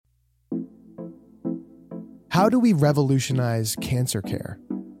How do we revolutionize cancer care?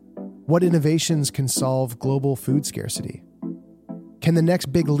 What innovations can solve global food scarcity? Can the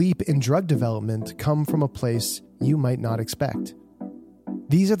next big leap in drug development come from a place you might not expect?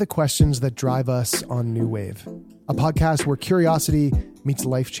 These are the questions that drive us on New Wave, a podcast where curiosity meets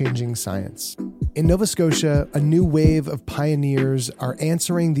life-changing science. In Nova Scotia, a new wave of pioneers are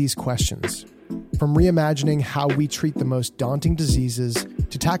answering these questions, from reimagining how we treat the most daunting diseases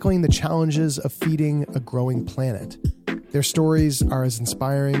to tackling the challenges of feeding a growing planet. Their stories are as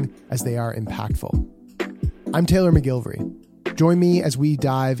inspiring as they are impactful. I'm Taylor McGilvery. Join me as we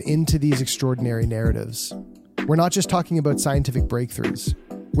dive into these extraordinary narratives. We're not just talking about scientific breakthroughs.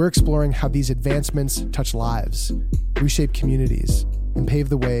 We're exploring how these advancements touch lives, reshape communities, and pave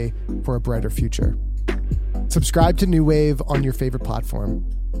the way for a brighter future. Subscribe to New Wave on your favorite platform.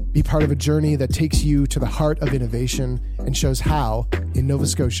 Be part of a journey that takes you to the heart of innovation and shows how, in Nova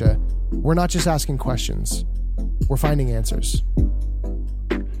Scotia, we're not just asking questions, we're finding answers.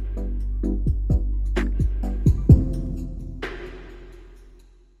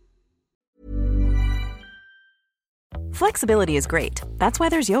 Flexibility is great. That's why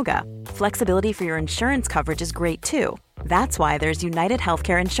there's yoga. Flexibility for your insurance coverage is great too. That's why there's United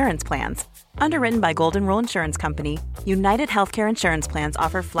Healthcare Insurance Plans. Underwritten by Golden Rule Insurance Company, United Healthcare Insurance Plans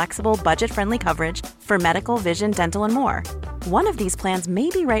offer flexible, budget-friendly coverage for medical, vision, dental, and more. One of these plans may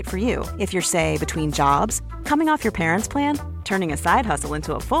be right for you if you're, say, between jobs, coming off your parents' plan, turning a side hustle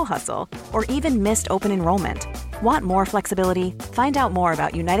into a full hustle, or even missed open enrollment. Want more flexibility? Find out more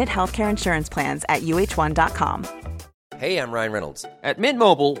about United Healthcare Insurance Plans at uh1.com. Hey, I'm Ryan Reynolds. At Mint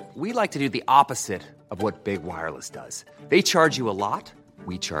Mobile, we like to do the opposite of what Big Wireless does. They charge you a lot,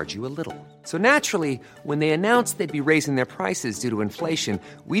 we charge you a little. So naturally, when they announced they'd be raising their prices due to inflation,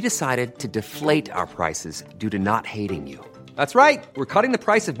 we decided to deflate our prices due to not hating you. That's right. We're cutting the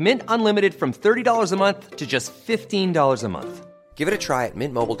price of Mint Unlimited from $30 a month to just $15 a month. Give it a try at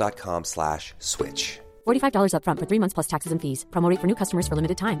mintmobile.com/switch. $45 up front for 3 months plus taxes and fees. Promo rate for new customers for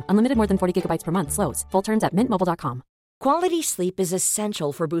limited time. Unlimited more than 40 gigabytes per month. Slows full terms at mintmobile.com. Quality sleep is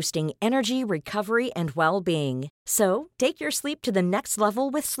essential for boosting energy, recovery, and well-being. So, take your sleep to the next level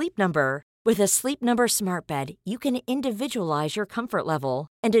with Sleep Number. With a Sleep Number smart bed, you can individualize your comfort level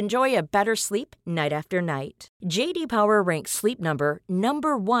and enjoy a better sleep night after night. J.D. Power ranks Sleep Number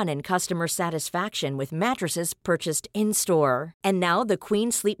number 1 in customer satisfaction with mattresses purchased in-store. And now the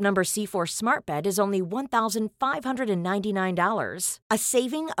Queen Sleep Number C4 smart bed is only $1,599, a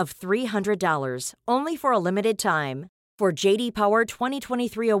saving of $300, only for a limited time. For J.D. Power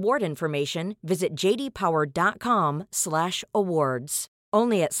 2023 award information, visit jdpower.com/awards.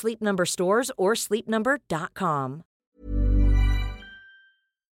 Only at Sleep Number stores or sleepnumber.com.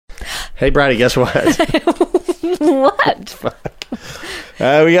 Hey, Bridie, guess what? What?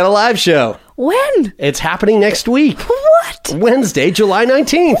 We got a live show. When? It's happening next week. What? Wednesday, July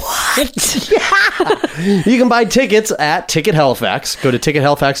 19th. What? Yeah. You can buy tickets at Ticket Halifax. Go to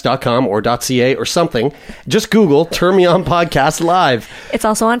tickethalifax.com or .ca or something. Just Google Turn Me On Podcast Live. It's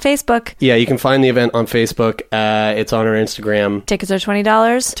also on Facebook. Yeah, you can find the event on Facebook. It's on our Instagram. Tickets are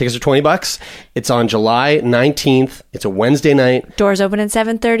 $20. Tickets are $20. It's on July 19th. It's a Wednesday night. Doors open at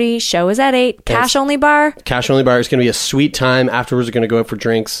 7:30. Show is at 8. Cash only bar. Cash only bar. It's going to be a sweet time. Afterwards, we're going to go out for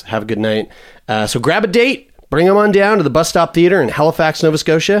drinks. Have a good night. So grab a date. Bring them on down to the Bus Stop Theater in Halifax, Nova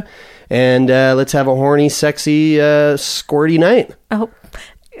Scotia. And let's have a horny, sexy, squirty night. Oh,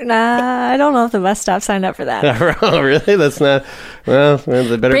 I don't know if the bus stop signed up for that. Oh, really? That's not... Well,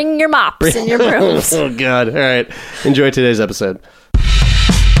 they better... Bring your mops and your brooms. Oh, God. All right. Enjoy today's episode.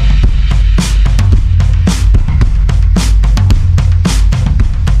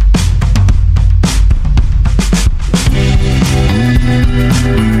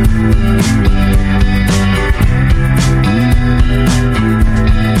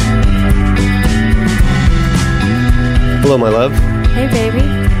 Hello, my love. Hey, baby.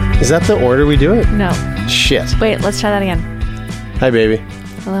 Is that the order we do it? No. Shit. Wait, let's try that again. Hi, baby.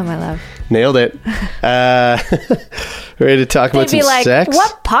 Hello, my love. Nailed it. Ready to talk about some like, sex?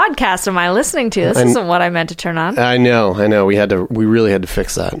 What podcast am I listening to? This isn't what I meant to turn on. I know. We really had to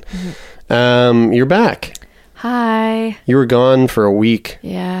fix that. Mm-hmm. You're back. Hi. You were gone for a week.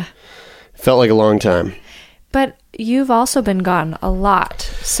 Yeah. Felt like a long time. But you've also been gone a lot.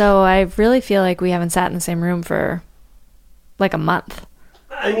 So I really feel like we haven't sat in the same room for like a month.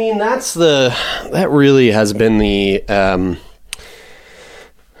 I mean, that really has been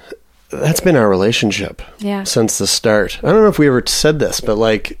that's been our relationship. Yeah. Since the start. I don't know if we ever said this, but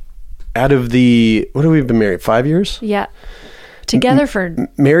like out of what have we been married? 5 years? Yeah. Together for...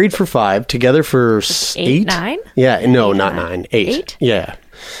 Married for 5. Together for 8? 9? Yeah. No, Eight, not 9. 8. 8? Yeah.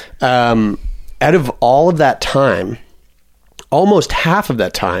 out of all of that time, almost half of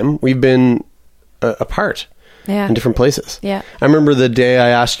that time, we've been apart in different places. Yeah. I remember the day I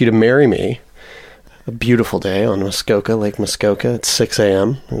asked you to marry me, a beautiful day on Muskoka, Lake Muskoka at 6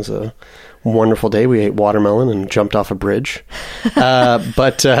 a.m. It was a wonderful day. We ate watermelon and jumped off a bridge.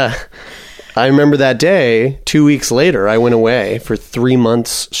 But I remember that day, 2 weeks later, I went away for 3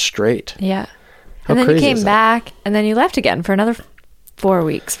 months straight. Yeah. How And then you crazy came is that? back, and then you left again for another 4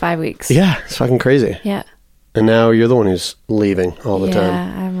 weeks, 5 weeks. Yeah, it's fucking crazy. Yeah. And now you're the one who's leaving all the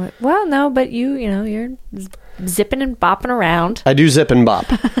time. Well, no, but you're zipping and bopping around. I do zip and bop.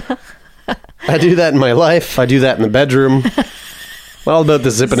 I do that in my life. I do that in the bedroom. All about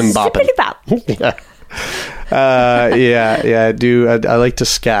the zipping and bopping. Zippity bop. Yeah, I do. I like to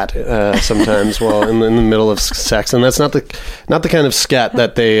scat sometimes while in the middle of sex, and that's not the kind of scat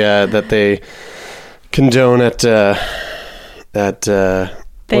that they condone at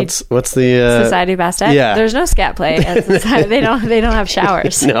what's the Society Bastet? Yeah. There's no scat play at Society. They don't have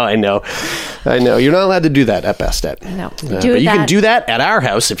showers. No, I know. You're not allowed to do that at Bastet. No. But you can do that at our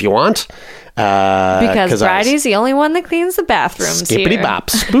house if you want. Because Bridie's the only one that cleans the bathrooms Skippity here. bop,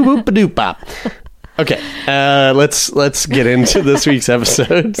 spoop boop a doop bop. Okay, let's get into this week's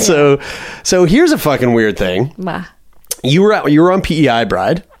episode. So here's a fucking weird thing. You were on PEI,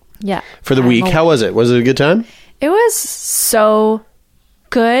 Bride. Yeah. For the week. How was it? Was it a good time? It was so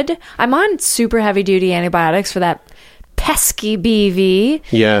good. I'm on super heavy duty antibiotics for that pesky BV.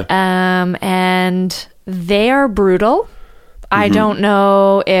 Yeah. And they are brutal. I don't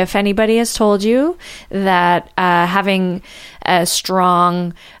know if anybody has told you that having a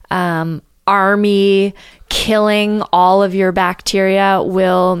strong army killing all of your bacteria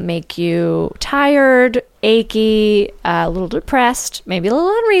will make you tired, achy, a little depressed, maybe a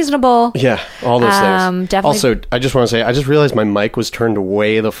little unreasonable. Yeah, all those things. Definitely. Also, I just want to say, I just realized my mic was turned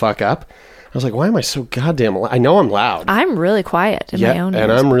way the fuck up. I was like, why am I so goddamn loud? I know I'm loud. I'm really quiet in my own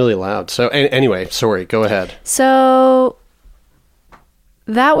and ears. I'm really loud. So anyway, sorry, go ahead. So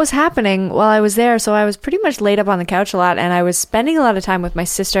that was happening while I was there. So I was pretty much laid up on the couch a lot, and I was spending a lot of time with my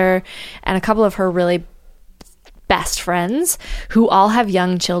sister and a couple of her really best friends who all have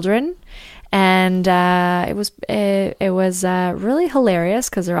young children. And it was really hilarious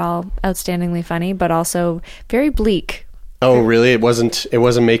because they're all outstandingly funny, but also very bleak. Oh, really? It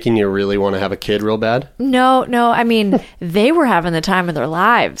wasn't making you really want to have a kid real bad? No. I mean, they were having the time of their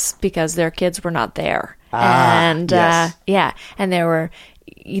lives because their kids were not there. And yes. yeah, and they were,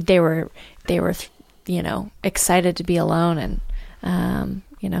 excited to be alone and,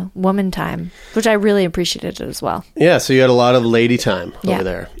 woman time, which I really appreciated as well. Yeah, so you had a lot of lady time over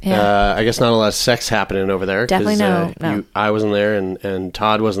there. Yeah. I guess not a lot of sex happening over there. Definitely no. I wasn't there, and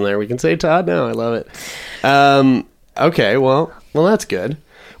Todd wasn't there. We can say Todd now. I love it. Okay, well, that's good.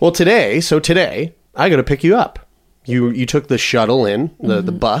 Well, today, I got to pick you up. You took the shuttle in,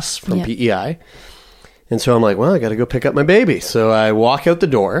 the bus from PEI. And so I'm like, well, I got to go pick up my baby. So I walk out the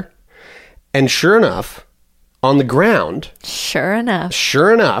door, and sure enough, on the ground... Sure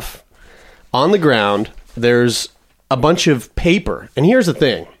enough, on the ground, there's a bunch of paper. And here's the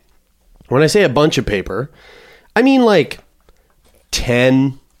thing. When I say a bunch of paper, I mean like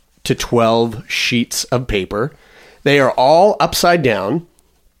 10 to 12 sheets of paper. They are all upside down,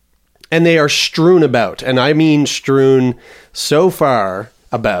 and they are strewn about. And I mean strewn so far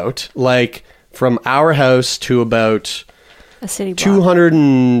about, like... from our house to about a city block. 200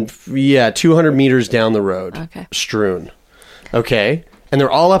 meters down the road. Okay. Strewn. Okay. And they're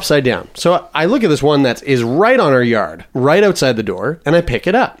all upside down. So I look at this one that is right on our yard, right outside the door, and I pick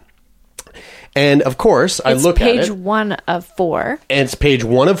it up. And of course, I look at it. It's page 1 of 4. And it's page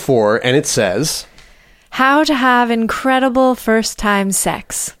 1 of 4, and it says, how to have incredible first-time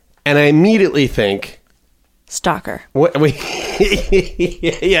sex. And I immediately think... Stalker. What? Wait.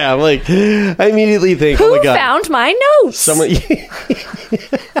 Yeah, I'm like, I immediately think, who oh my God. found my notes? Someone.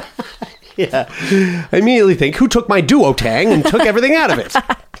 Yeah. I immediately think, who took my duotang and took everything out of it?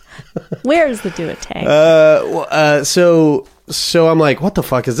 Where's the duotang? So I'm like, what the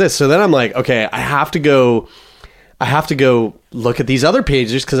fuck is this? So then I'm like, okay, I have to go look at these other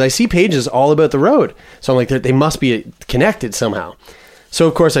pages because I see pages all about the road. So I'm like, they must be connected somehow. So,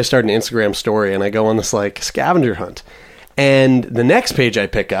 of course, I start an Instagram story, and I go on this, like, scavenger hunt. And the next page I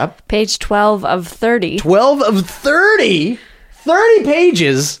pick up... Page 12 of 30. 12 of 30? 30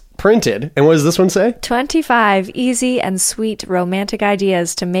 pages printed. And what does this one say? 25 easy and sweet romantic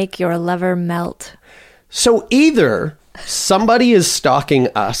ideas to make your lover melt. So either somebody is stalking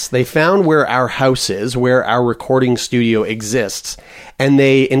us, they found where our house is, where our recording studio exists, and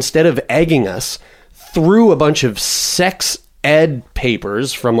they, instead of egging us, threw a bunch of sex ed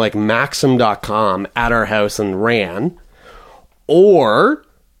papers from like Maxim.com at our house and ran, or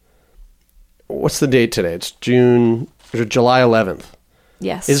what's the date today? It's July 11th.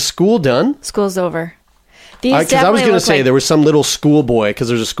 Yes. Is school done? School's over. These Because I was definitely going to look say like- there was some little schoolboy, because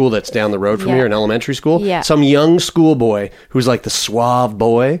there's a school that's down the road from Yeah. here, an elementary school. Yeah. Some young schoolboy who's like the suave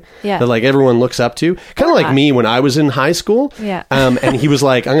boy Yeah. that like everyone looks up to. Kind of like me when I was in high school. Yeah. And he was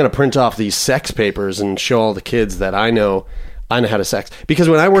like, I'm going to print off these sex papers and show all the kids that I know how to sex. Because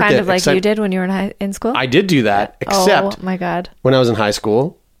when I worked kind at of like you did when you were in school? I did do that, except oh my God. when I was in high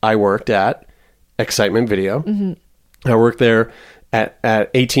school, I worked at Excitement Video. Mm-hmm. I worked there at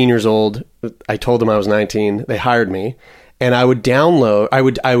 18 years old. I told them I was 19. They hired me, and I would download.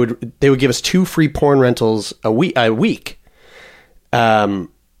 They would give us 2 free porn rentals a week, or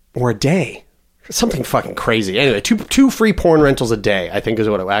a day, something fucking crazy. Anyway, two free porn rentals a day, I think is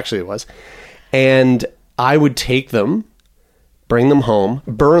what it actually was, and I would take them, bring them home,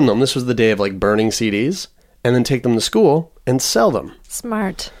 burn them. This was the day of like burning CDs, and then take them to school and sell them.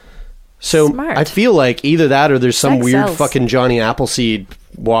 Smart. So Smart. I feel like either that or there's some Sex weird sells. fucking Johnny Appleseed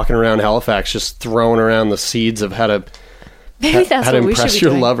walking around Halifax just throwing around the seeds of how to Maybe that's how to what we should impress be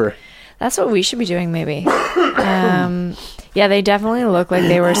your doing. lover. That's what we should be doing, maybe. Yeah, they definitely look like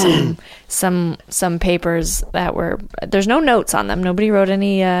they were some papers that were. There's no notes on them. Nobody wrote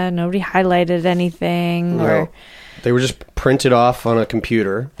any. Nobody highlighted anything. No. Or They were just printed off on a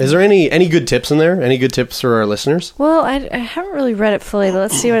computer. Is there any good tips in there? Any good tips for our listeners? well, I haven't really read it fully, but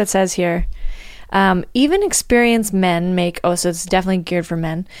let's see what it says here. Even experienced men make. Oh, so it's definitely geared for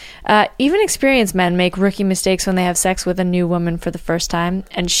men. Even experienced men make rookie mistakes when they have sex with a new woman for the first time,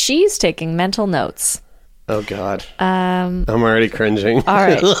 and she's taking mental notes. Oh God, I'm already cringing. All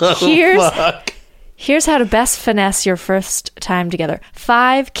right, Oh, here's how to best finesse your first time together.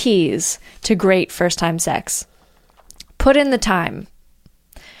 5 keys to great first time sex. Put in the time.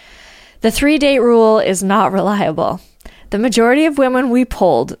 The 3-date rule is not reliable. The majority of women we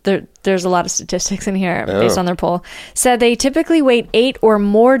polled, there's a lot of statistics in here based on their poll, said they typically wait 8 or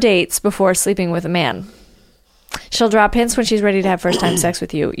more dates before sleeping with a man. She'll drop hints when she's ready to have first-time sex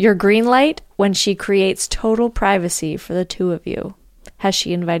with you. Your green light when she creates total privacy for the two of you. Has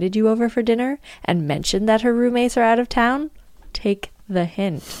she invited you over for dinner and mentioned that her roommates are out of town? Take the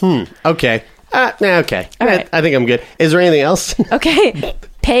hint. Okay. Okay. All right. I think I'm good. Is there anything else? Okay.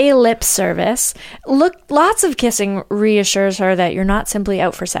 Pay lip service. Lots of kissing reassures her that you're not simply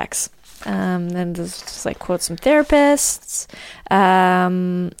out for sex. Then there's just like quote some therapists.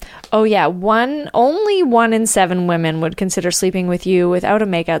 Oh yeah, only 1 in 7 women would consider sleeping with you without a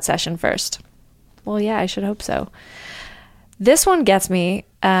makeout session first. Well, yeah, I should hope so. This one gets me.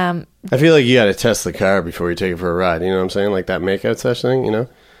 I feel like you got to test the car before you take it for a ride. You know what I'm saying? Like that makeout session thing. You know,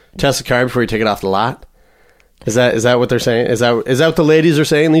 test the car before you take it off the lot. Is that what they're saying? Is that what the ladies are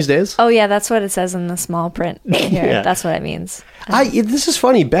saying these days? Oh yeah, that's what it says in the small print here. Yeah. That's what it means. This is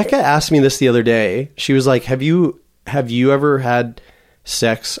funny. Becca asked me this the other day. She was like, "Have you ever had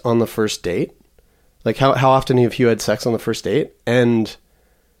sex on the first date? Like how often have you had sex on the first date?" And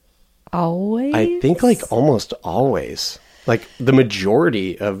Always. I think like almost always. Like the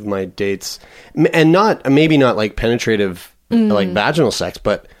majority of my dates, and maybe not like penetrative, like vaginal sex,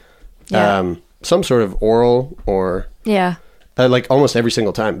 but Yeah. some sort of oral or Yeah. like almost every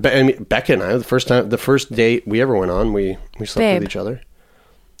single time. But I mean, Becca and I, the first date we ever went on, we slept Babe. with each other.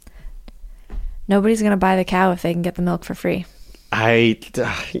 Nobody's gonna buy the cow if they can get the milk for free. I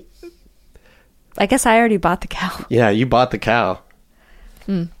guess I already bought the cow. yeah, you bought the cow.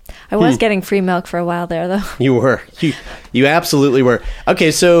 I was getting free milk for a while there, though. You were. You absolutely were. Okay,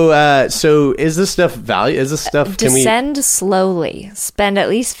 so is this stuff value? Is this stuff? Descend slowly. Spend at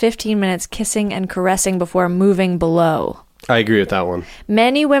least 15 minutes kissing and caressing before moving below. I agree with that one.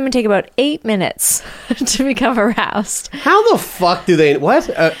 Many women take about 8 minutes to become aroused. How the fuck do they? What?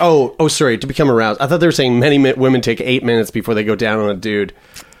 Sorry. To become aroused. I thought they were saying many women take 8 minutes before they go down on a dude.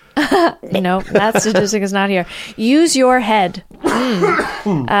 Nope, that statistic is not here. Use your head.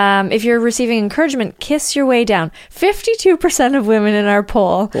 If you're receiving encouragement, kiss your way down. 52% of women in our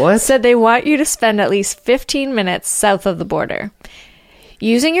poll said they want you to spend at least 15 minutes south of the border.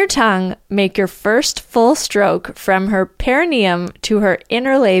 Using your tongue, make your first full stroke from her perineum to her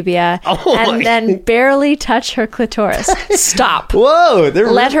inner labia, and then barely touch her clitoris. Stop. Whoa!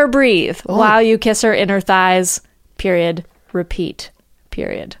 Let her breathe while you kiss her inner thighs. Period. Repeat.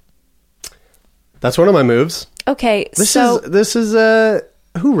 Period. That's one of my moves. Okay, This is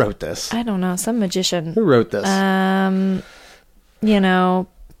who wrote this? I don't know, some magician. Who wrote this? You know,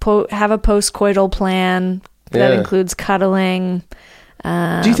 have a post-coital plan that includes cuddling.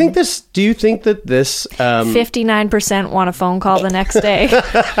 Do you think that this 59% want a phone call the next day.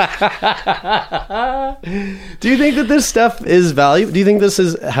 do you think that this stuff is value? Do you think this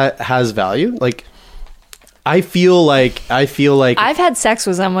has value? Like, I feel like I've had sex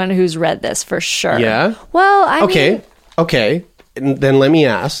with someone who's read this for sure. Yeah. Well, I mean, okay. And then let me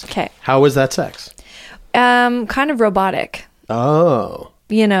ask. Okay. How was that sex? Kind of robotic. Oh.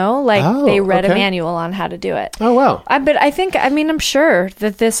 You know, like they read okay. a manual on how to do it. Oh, wow. But I'm sure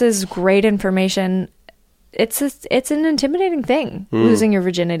that this is great information. It's an intimidating thing, losing your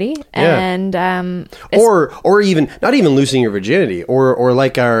virginity, and or even not even losing your virginity, or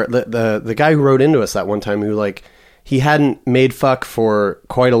like the guy who wrote into us that one time who like he hadn't made fuck for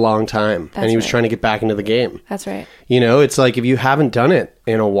quite a long time, and he was trying to get back into the game. That's right. You know, it's like if you haven't done it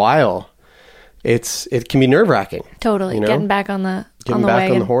in a while, it can be nerve-wracking. Totally, you know? Getting back on the on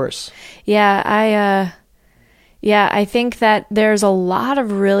the horse. Yeah, I think that there's a lot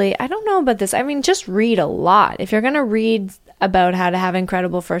of really, I don't know about this. I mean, just read a lot. If you're going to read about how to have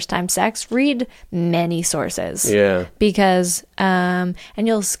incredible first-time sex, read many sources. Yeah. Because, and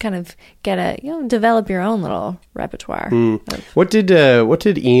you'll kind of develop your own little repertoire. What did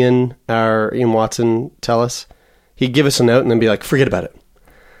Ian Watson tell us? He'd give us a note and then be like, forget about it.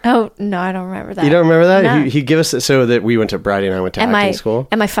 Oh, no, I don't remember that. You don't remember that? No. He'd give us, so that Brady and I went to acting school.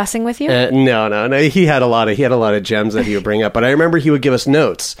 Am I fussing with you? No. He had a lot of gems that he would bring up, but I remember he would give us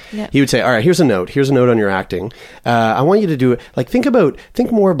notes. Yeah. He would say, all right, here's a note on your acting. I want you to do it. Like, think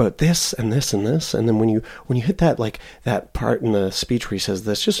more about this and this and this. And then when you hit that, like that part in the speech where he says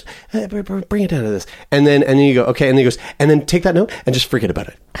this, just bring it down to this. And then you go, okay. And then he goes, and then take that note and just forget about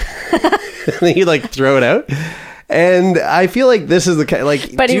it. And then he'd like throw it out. And I feel like this is the kind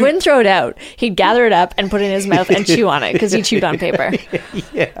like. But he wouldn't throw it out. He'd gather it up and put it in his mouth and chew on it because he chewed on paper.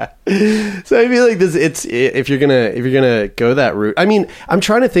 Yeah. So I feel like this. It's if you're gonna go that route. I mean, I'm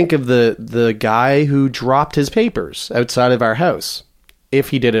trying to think of the guy who dropped his papers outside of our house. If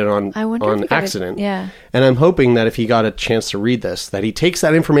he did it on accident. Yeah. And I'm hoping that if he got a chance to read this, that he takes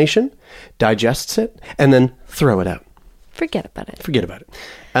that information, digests it, and then throw it out. Forget about it.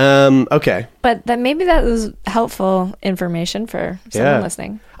 Okay. But maybe that was helpful information for someone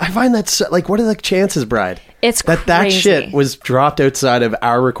listening. I find that like, what are the chances, Bride? It's that crazy. shit was dropped outside of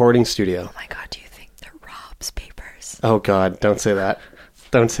our recording studio. Oh my God, do you think they're Rob's papers? Oh God, don't say that.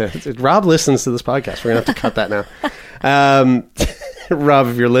 Don't say it. Rob listens to this podcast. We're gonna have to cut that now. Rob,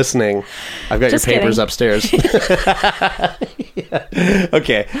 if you're listening, I've got Just your papers kidding. upstairs. Yeah.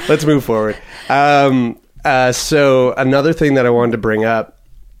 Okay, let's move forward. So another thing that I wanted to bring up.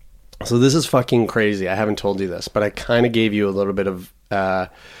 So this is fucking crazy. I haven't told you this, but I kind of gave you a little bit of a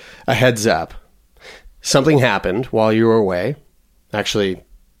heads up. Something happened while you were away. Actually,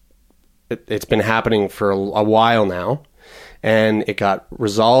 it's been happening for a while now, and it got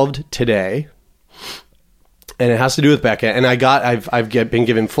resolved today. And it has to do with Becca. And I've been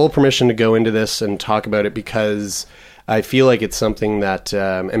given full permission to go into this and talk about it because I feel like it's something that,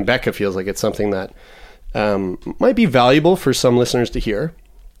 and Becca feels like it's something that might be valuable for some listeners to hear.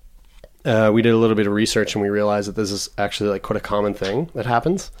 We did a little bit of research and we realized that this is actually like quite a common thing that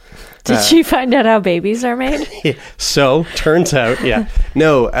happens. Did you find out how babies are made? So turns out, yeah.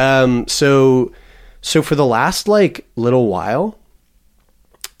 No. So for the last like little while,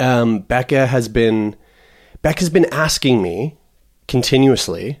 Becca's been asking me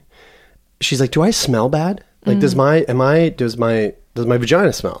continuously. She's like, "Do I smell bad? Like, does my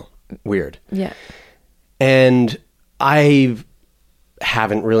vagina smell weird?" Yeah. And I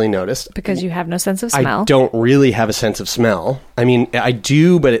haven't really noticed because you have no sense of smell. I don't really have a sense of smell. I mean, I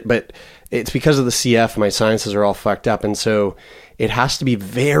do, but it's because of the CF. My sinuses are all fucked up, and so it has to be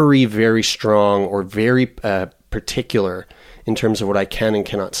very, very strong or very particular in terms of what I can and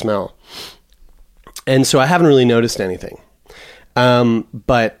cannot smell. And so I haven't really noticed anything.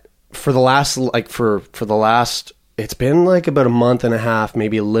 But for the last, it's been like about a month and a half,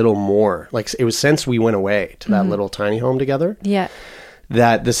 maybe a little more. Like it was since we went away to that little tiny home together. Yeah.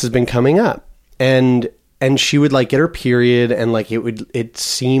 That this has been coming up. And she would like get her period and like it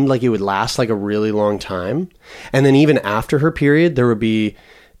seemed like it would last like a really long time. And then even after her period, we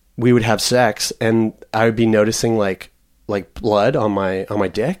would have sex and I would be noticing like blood on my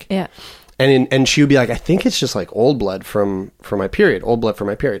dick. Yeah. And she would be like, I think it's just like old blood from my period.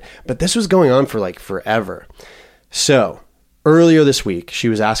 But this was going on for like forever. So earlier this week, she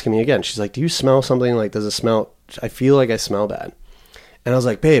was asking me again. She's like, "Do you smell something? Like, does it smell? I feel like I smell bad." And I was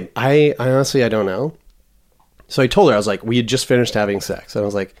like, "Babe, I honestly, I don't know." So I told her, I was like, we had just finished having sex. And I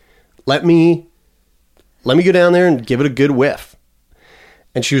was like, let me go down there and give it a good whiff.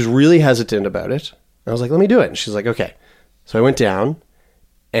 And she was really hesitant about it. I was like, let me do it. And she's like, okay. So I went down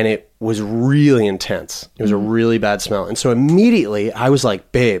and it was really intense. It was a really bad smell. And so immediately I was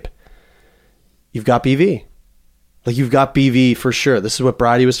like, babe, you've got BV. Like, you've got BV for sure. This is what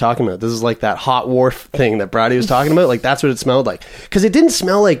Brady was talking about. This is like that hot wharf thing that Brady was talking about. Like, that's what it smelled like. Because it didn't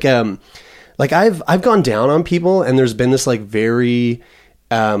smell like I've gone down on people, and there's been this like very,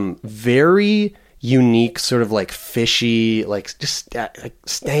 very unique sort of like fishy, like just like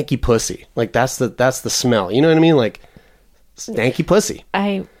stanky pussy. Like that's the smell. You know what I mean? Like stanky pussy.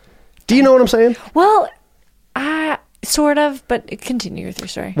 Do you know what I'm saying? Well, sort of, but continue with your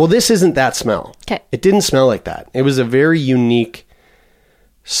story. Well, this isn't that smell. Okay. It didn't smell like that. It was a very unique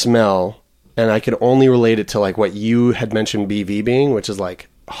smell, and I could only relate it to like what you had mentioned BV being, which is like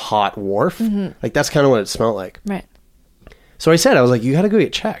hot wharf. Like that's kind of what it smelled like. Right. So I said, I was like, you got to go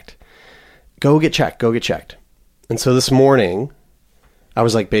get checked. Go get checked. And so this morning, I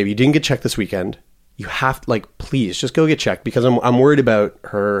was like, babe, you didn't get checked this weekend. You have to, like, please just go get checked, because I'm worried about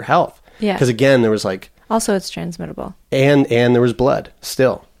her health. Yeah. Because again, there was like, also it's transmittable. And there was blood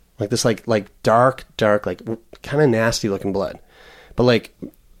still. Like this like dark, like kind of nasty looking blood. But like,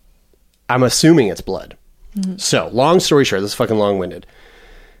 I'm assuming it's blood. So long story short, this is fucking long-winded.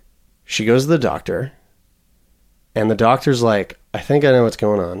 She goes to the doctor, and the doctor's like, I think I know what's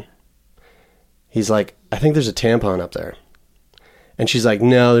going on. He's like, I think there's a tampon up there. And she's like,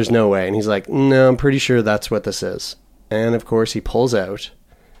 no, there's no way. And he's like, no, I'm pretty sure that's what this is. And of course, he pulls out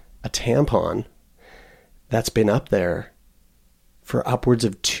a tampon that's been up there for upwards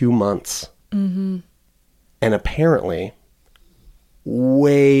of 2 months. And apparently,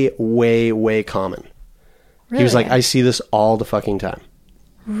 way, way, way common. Really? He was like, I see this all the fucking time.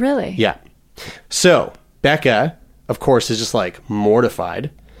 Really? Yeah. So, Becca, of course, is just like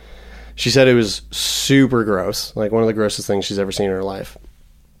mortified. She said it was super gross, like one of the grossest things she's ever seen in her life.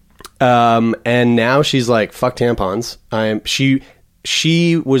 And now she's like, fuck tampons.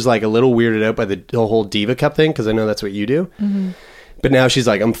 She was like a little weirded out by the whole Diva Cup thing, because I know that's what you do. But now she's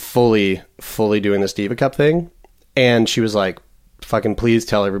like, I'm fully doing this Diva Cup thing. And she was like, fucking please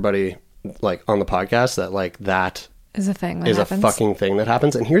tell everybody like on the podcast that like that is a thing that is happens. a fucking thing that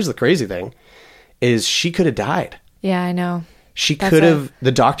happens. And here's the crazy thing is she could have died. Yeah, I know. She could have,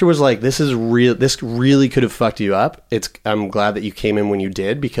 the doctor was like, this is real. This really could have fucked you up. I'm glad that you came in when you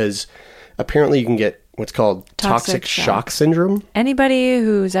did, because apparently you can get what's called toxic shock syndrome. Anybody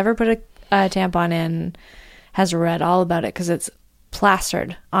who's ever put a tampon in has read all about it, because it's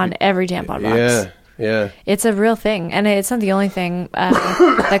plastered on every tampon box. Yeah. It's a real thing, and it's not the only thing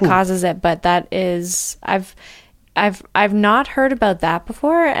that causes it, but that is, I've not heard about that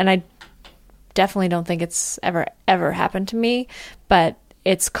before, and I definitely don't think it's ever happened to me, but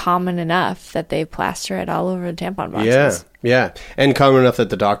it's common enough that they plaster it all over the tampon boxes. Yeah. And common enough that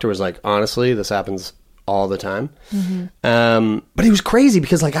the doctor was like, honestly, this happens all the time. But it was crazy,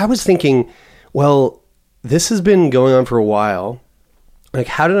 because like I was thinking, well, this has been going on for a while. Like,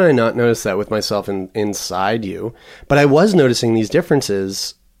 how did I not notice that with myself inside you? But I was noticing these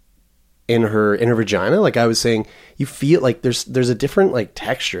differences in her vagina. Like I was saying, you feel like there's a different like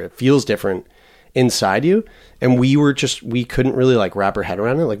texture. It feels different inside you. And we couldn't really like wrap our head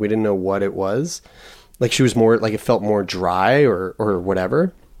around it. Like we didn't know what it was. Like she was more like, it felt more dry or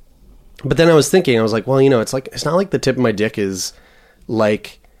whatever. But then I was thinking, I was like, well, you know, it's not like the tip of my dick is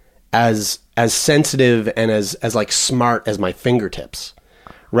like as sensitive and as like smart as my fingertips,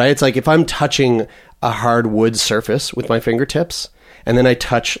 right? It's like if I'm touching a hard wood surface with my fingertips, and then I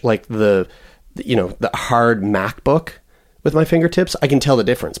touch like the hard MacBook with my fingertips, I can tell the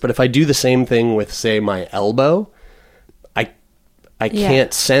difference. But if I do the same thing with, say, my elbow, I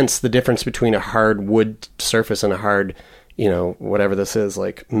can't sense the difference between a hard wood surface and a hard, whatever this is,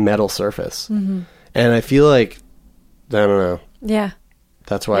 like metal surface. And I feel like, I don't know. Yeah.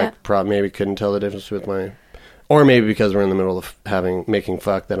 That's why I maybe couldn't tell the difference with my, or maybe because we're in the middle of making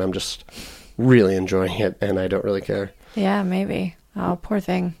fuck that I'm just really enjoying it and I don't really care. Yeah, maybe. Oh, poor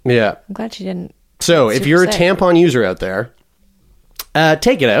thing. Yeah. I'm glad she didn't. So if you're a tampon user out there,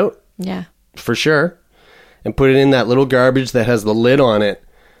 take it out. Yeah. For sure. And put it in that little garbage that has the lid on it,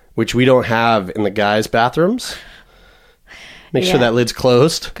 which we don't have in the guys' bathrooms. Make sure that lid's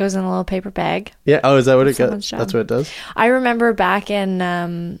closed. Goes in a little paper bag. Yeah. Oh, is that what it does? That's what it does? I remember back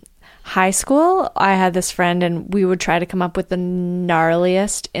in high school, I had this friend and we would try to come up with the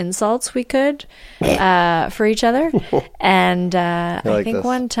gnarliest insults we could for each other. And I think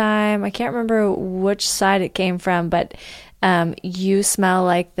one time, I can't remember which side it came from, but you smell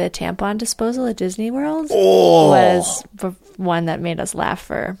like the tampon disposal at Disney World was one that made us laugh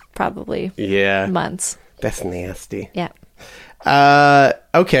for probably months. That's nasty. Yeah.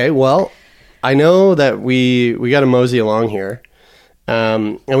 Okay, well, I know that we got to mosey along here.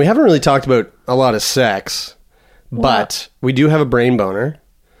 And we haven't really talked about a lot of sex, but we do have a brain boner.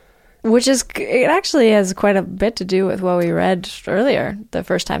 Which is, it actually has quite a bit to do with what we read earlier, the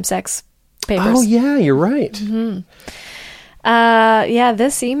first time sex papers. Oh, yeah, you're right.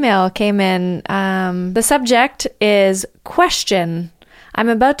 This email came in. The subject is question. I'm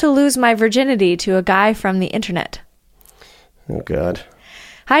about to lose my virginity to a guy from the internet. Oh, God.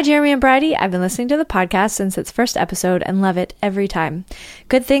 Hi, Jeremy and Bridie. I've been listening to the podcast since its first episode and love it every time.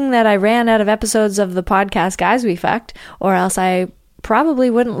 Good thing that I ran out of episodes of the podcast Guys We Fucked, or else I probably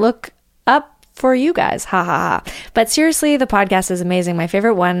wouldn't look up for you guys. Ha ha ha. But seriously, the podcast is amazing. My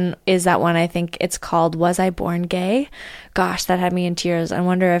favorite one is that one, I think it's called Was I Born Gay? Gosh, that had me in tears. I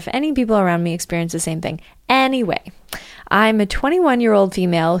wonder if any people around me experience the same thing. Anyway, I'm a 21-year-old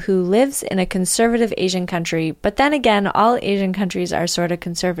female who lives in a conservative Asian country, but then again, all Asian countries are sort of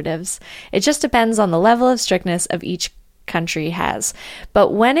conservatives. It just depends on the level of strictness of each country has.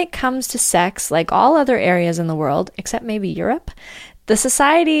 But when it comes to sex, like all other areas in the world, except maybe Europe, the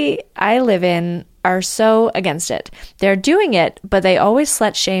society I live in are so against it. They're doing it, but they always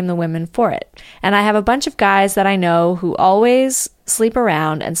slut shame the women for it. And I have a bunch of guys that I know who always sleep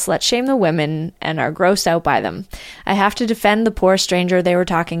around and slut shame the women and are grossed out by them. I have to defend the poor stranger they were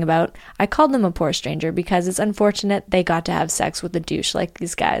talking about. I called them a poor stranger because it's unfortunate they got to have sex with a douche like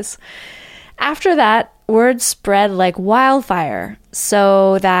these guys. After that, word spread like wildfire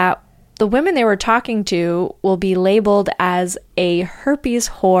so that the women they were talking to will be labeled as a herpes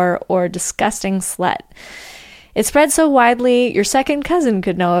whore or disgusting slut. It spread so widely, your second cousin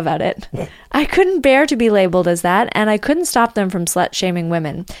could know about it. I couldn't bear to be labeled as that, and I couldn't stop them from slut-shaming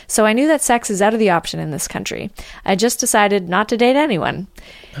women. So I knew that sex is out of the option in this country. I just decided not to date anyone.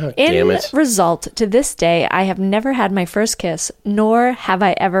 Oh, damn in it. result, to this day, I have never had my first kiss, nor have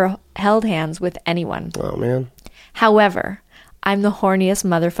I ever held hands with anyone. Oh, man. However, I'm the horniest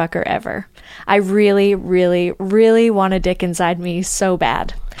motherfucker ever. I really, really, really want a dick inside me so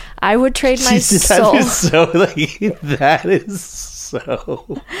bad. I would trade my soul. That is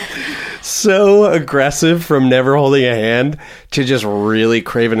so aggressive from never holding a hand to just really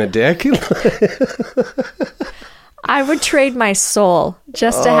craving a dick. I would trade my soul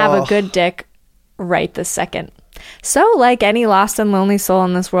just to have a good dick right this second. So, like any lost and lonely soul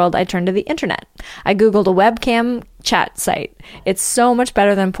in this world, I turned to the internet. I Googled a webcam chat site. It's so much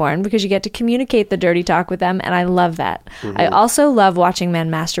better than porn because you get to communicate the dirty talk with them, and I love that. I also love watching men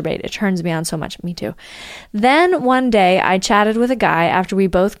masturbate. It turns me on so much. Me too. Then one day, I chatted with a guy after we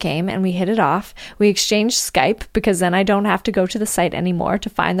both came, and we hit it off. We exchanged Skype because then I don't have to go to the site anymore to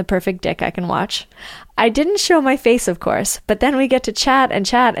find the perfect dick I can watch. I didn't show my face, of course, but then we get to chat and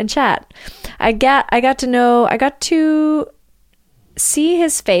chat and chat. I got to see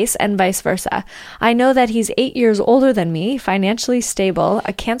his face and vice versa. I know that he's 8 years older than me, financially stable,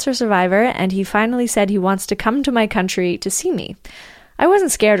 a cancer survivor, and he finally said he wants to come to my country to see me. I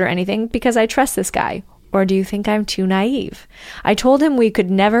wasn't scared or anything because I trust this guy. Or do you think I'm too naive? I told him we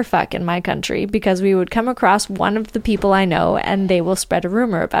could never fuck in my country because we would come across one of the people I know and they will spread a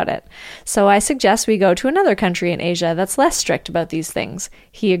rumor about it. So I suggest we go to another country in Asia that's less strict about these things.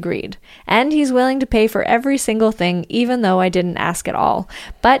 He agreed. And he's willing to pay for every single thing, even though I didn't ask at all.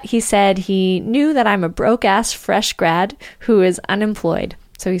 But he said he knew that I'm a broke-ass fresh grad who is unemployed.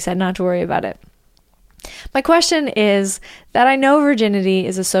 So he said not to worry about it. My question is that I know virginity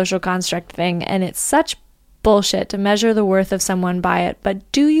is a social construct thing, and it's such bullshit to measure the worth of someone by it,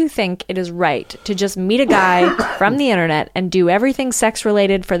 but do you think it is right to just meet a guy from the internet and do everything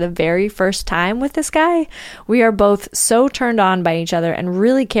sex-related for the very first time with this guy? We are both so turned on by each other and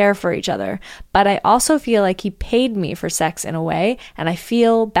really care for each other, but I also feel like he paid me for sex in a way, and I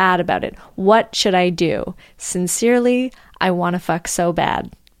feel bad about it. What should I do? Sincerely, I want to fuck so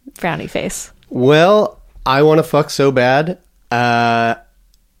bad. Frowny face. Well, I want to fuck so bad. I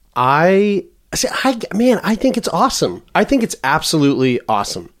think it's awesome. I think it's absolutely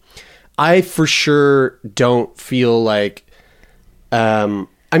awesome. I for sure don't feel like,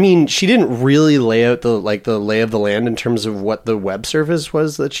 she didn't really lay out the lay of the land in terms of what the web service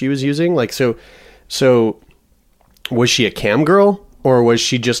was that she was using. Like, so was she a cam girl, or was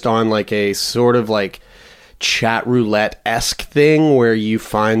she just on like a sort of like chat roulette-esque thing where you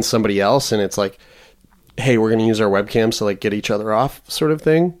find somebody else and it's like, hey, we're going to use our webcams to like get each other off sort of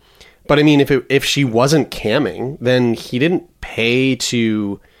thing. But I mean, if she wasn't camming, then he didn't pay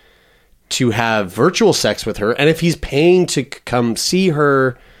to have virtual sex with her. And if he's paying to come see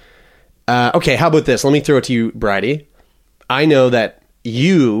her, okay, how about this? Let me throw it to you, Bridie. I know that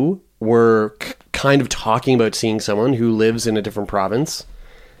you were kind of talking about seeing someone who lives in a different province,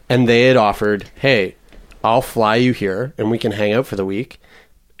 and they had offered, hey, I'll fly you here and we can hang out for the week.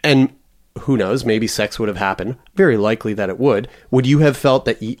 And who knows, maybe sex would have happened. Very likely that it would. Would you have felt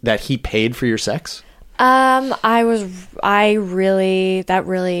that he paid for your sex? I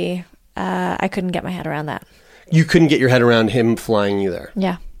couldn't get my head around that. You couldn't get your head around him flying you there.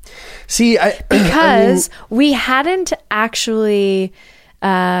 Yeah. See, because we hadn't actually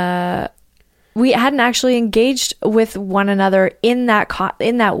engaged with one another in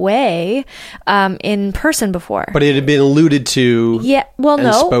that way in person before. But it had been alluded to. Yeah. Well, and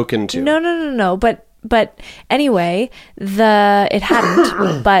no. Spoken to. No. But anyway, it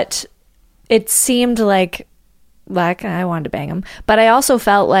hadn't. But it seemed like I wanted to bang him. But I also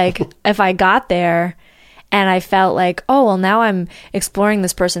felt like if I got there and I felt like, oh, well, now I'm exploring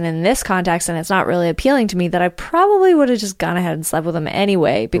this person in this context and it's not really appealing to me, that I probably would have just gone ahead and slept with him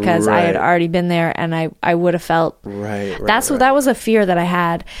anyway, because I had already been there and I would have felt that was a fear that I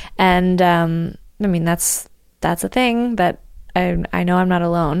had. And I mean, that's a thing that I know I'm not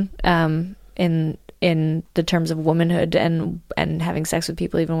alone in the terms of womanhood and having sex with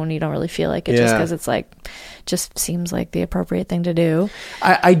people even when you don't really feel like it, just because it's like, just seems like the appropriate thing to do.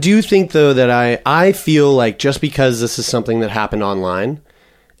 I do think though that I feel like just because this is something that happened online,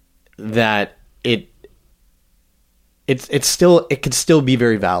 that it could still be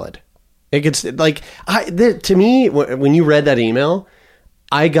very valid. It could, like, to me, when you read that email,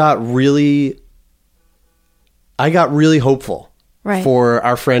 I got really hopeful. Right. For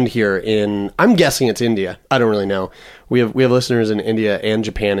our friend here I'm guessing it's India. I don't really know. We have listeners in India and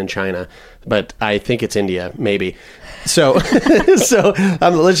Japan and China, but I think it's India, maybe. So,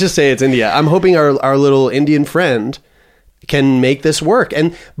 let's just say it's India. I'm hoping our little Indian friend can make this work.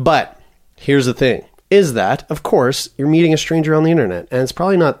 But here's the thing: is that, of course, you're meeting a stranger on the internet, and it's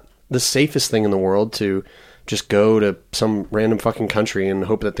probably not the safest thing in the world to just go to some random fucking country and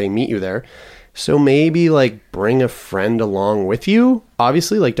hope that they meet you there. So maybe, like, bring a friend along with you.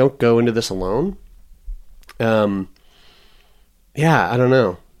 Obviously, like, don't go into this alone. Yeah, I don't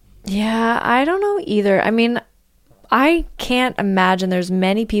know. Yeah, I don't know either. I mean, I can't imagine there's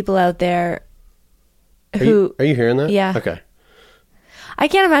many people out there who... Are you hearing that? Yeah. Okay. I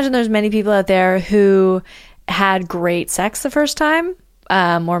can't imagine there's many people out there who had great sex the first time.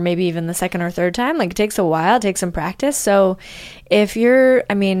 Or maybe even the second or third time. Like, it takes a while. It takes some practice. So if you're...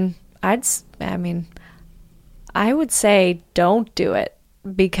 I would say don't do it,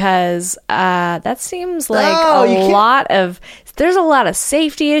 because that seems like there's a lot of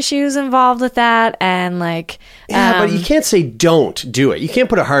safety issues involved with that, and like but you can't say don't do it. You can't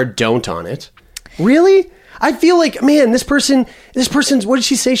put a hard don't on it. Really? I feel like, man, this person's, what did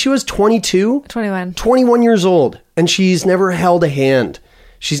she say she was? 22? 21 years old, and she's never held a hand.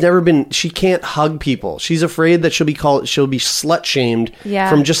 She can't hug people. She's afraid that she'll be slut shamed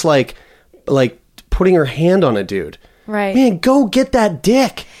from just like putting her hand on a dude. Right. Man, go get that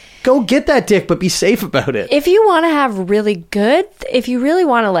dick. Go get that dick, but be safe about it. If you want to if you really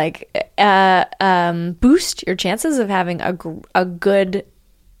want to boost your chances of having a good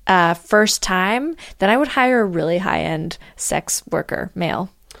first time, then I would hire a really high-end sex worker, male.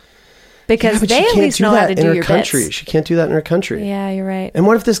 Because they at least know how to do your country. bits. She can't do that in her country. Yeah, you're right. And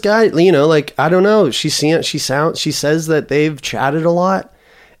what if this guy, like, I don't know, she says that they've chatted a lot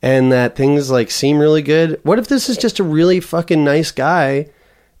and that things like seem really good. What if this is just a really fucking nice guy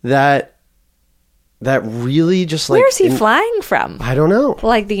that really just like... Where's he flying from? I don't know.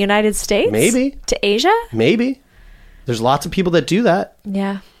 Like the United States? Maybe. To Asia? Maybe. There's lots of people that do that.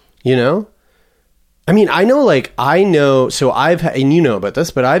 Yeah. You know? I mean, so I've had, and you know about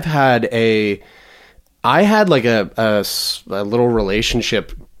this, but I had like a little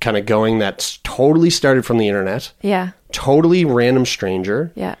relationship kind of going that totally started from the internet. Yeah. Totally random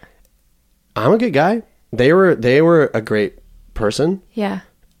stranger. Yeah. I'm a good guy. They were a great person. Yeah.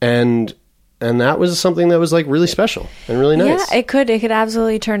 And that was something that was like really special and really nice. Yeah, it could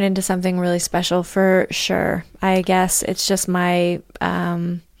absolutely turn into something really special for sure. I guess it's just my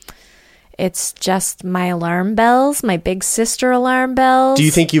alarm bells, my big sister alarm bells. Do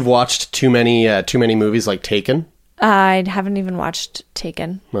you think you've watched too many movies like Taken? I haven't even watched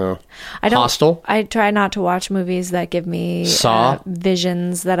Taken. No. Hostel? I try not to watch movies that give me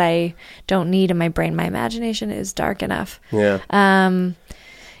visions that I don't need in my brain. My imagination is dark enough. Yeah.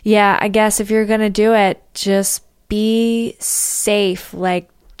 Yeah, I guess if you're going to do it, just be safe. Like,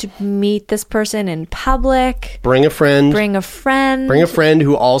 to meet this person in public. Bring a friend. Bring a friend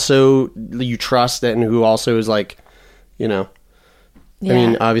who also you trust and who also is like, you know. Yeah. I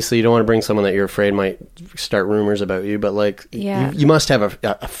mean, obviously you don't want to bring someone that you're afraid might start rumors about you, but like, you must have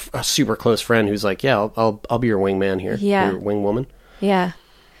a super close friend who's like, yeah, I'll be your wingman here. Yeah. Your wing woman. Yeah.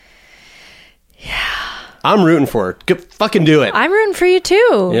 Yeah. I'm rooting for it. Fucking do it. I'm rooting for you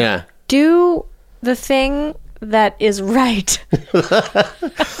too. Yeah. Do the thing that is right.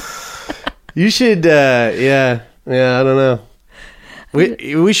 You should, I don't know.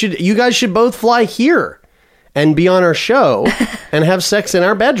 We should, you guys should both fly here and be on our show and have sex in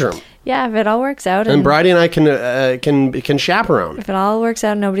our bedroom. Yeah, if it all works out. And Bridie and I can chaperone. If it all works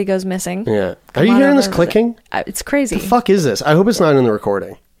out, nobody goes missing. Yeah. Are you hearing this clicking? It's crazy. The fuck is this? I hope it's not in the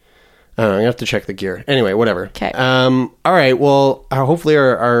recording. I don't know. You have to check the gear. Anyway, whatever. Okay. All right. Well, hopefully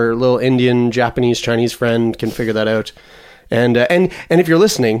our little Indian, Japanese, Chinese friend can figure that out. And if you're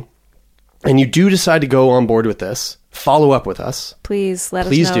listening and you do decide to go on board with this, follow up with us. Please let us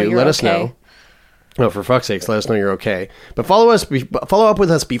know. Please do. You're Let us okay. know. No, for fuck's sakes, let us know you're okay. But follow up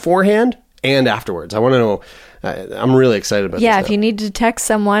with us beforehand and afterwards. I want to know. I'm really excited about this. Yeah, if now. you need to text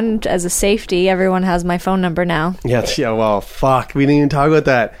someone as a safety, everyone has my phone number now. Yeah, well, fuck. We didn't even talk about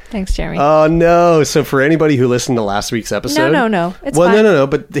that. Thanks, Jeremy. Oh, no. So for anybody who listened to last week's episode. No. It's well, fine. no.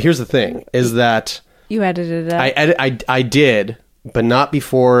 But here's the thing, is that You edited it out. I did, but not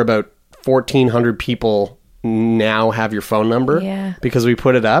before about 1,400 people now have your phone number. Yeah. Because we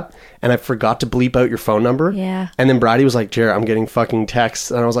put it up, and I forgot to bleep out your phone number. Yeah. And then Bridie was like, Jared, I'm getting fucking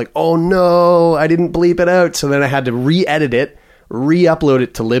texts. And I was like, oh no, I didn't bleep it out. So then I had to re-edit it, re-upload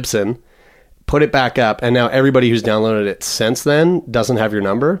it to Libsyn, put it back up, and now everybody who's downloaded it since then doesn't have your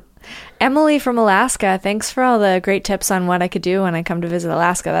number. Emily from Alaska, thanks for all the great tips on what I could do when I come to visit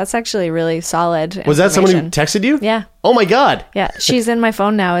Alaska. That's actually really solid. Was that someone who information. texted you? Yeah. Oh my God. Yeah, she's in my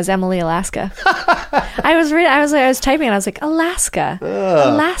phone now as Emily Alaska. I was typing and I was like, Alaska.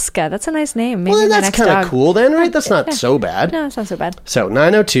 Alaska. That's a nice name. Maybe Well, then my that's next kind of dog. cool then, right? That's not so bad. No, it's not so bad. So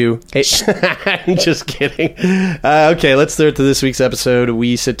 902. I'm just kidding. Okay, let's start to this week's episode.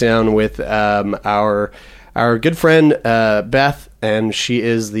 We sit down with our good friend Beth, and she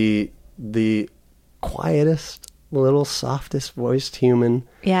is the quietest, little softest voiced human.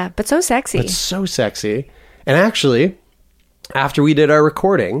 Yeah, but so sexy. But so sexy. And actually, after we did our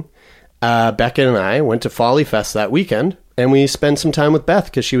recording, Becca and I went to Folly Fest that weekend, and we spent some time with Beth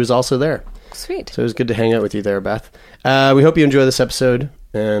because she was also there. Sweet. So it was good to hang out with you there, Beth. We hope you enjoy this episode,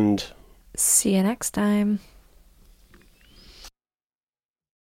 and See you next time.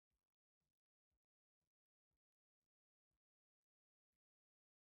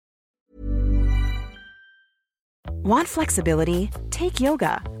 Want flexibility? Take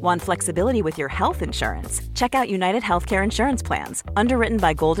yoga. Want flexibility with your health insurance? Check out United Healthcare Insurance Plans. Underwritten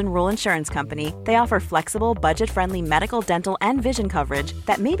by Golden Rule Insurance Company, they offer flexible, budget-friendly medical, dental, and vision coverage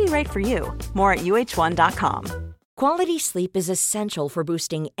that may be right for you. More at uh1.com. Quality sleep is essential for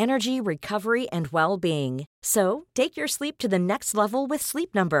boosting energy, recovery, and well-being. So, take your sleep to the next level with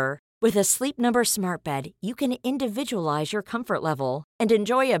Sleep Number. With a Sleep Number smart bed, you can individualize your comfort level and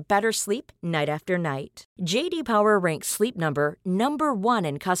enjoy a better sleep night after night. JD Power ranks Sleep Number number 1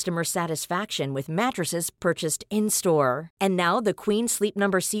 in customer satisfaction with mattresses purchased in-store. And now the Queen Sleep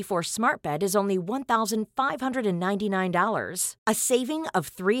Number C4 smart bed is only $1,599, a saving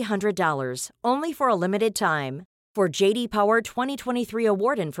of $300, only for a limited time. For JD Power 2023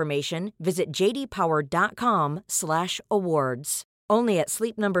 award information, visit jdpower.com/awards. Only at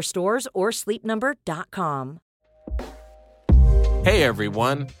Sleep Number stores or sleepnumber.com. Hey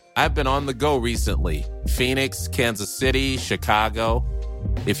everyone, I've been on the go recently. Phoenix, Kansas City, Chicago.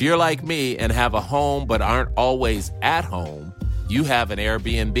 If you're like me and have a home but aren't always at home, you have an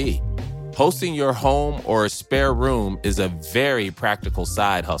Airbnb. Hosting your home or a spare room is a very practical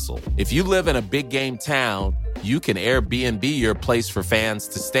side hustle. If you live in a big game town, you can Airbnb your place for fans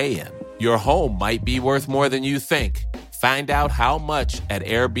to stay in. Your home might be worth more than you think. Find out how much at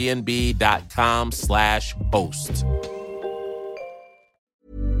airbnb.com/host.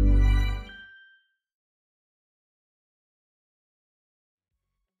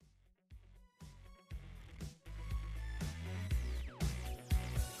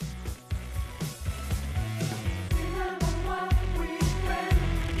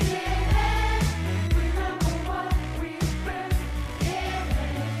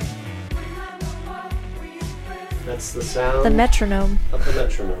 that's the sound The metronome. of the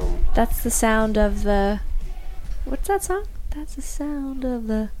metronome. That's the sound of the... What's that song? That's the sound of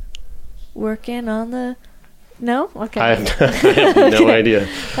the... Working on the... No? Okay. I have no idea.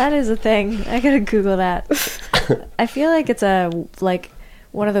 That is a thing. I gotta Google that. I feel like it's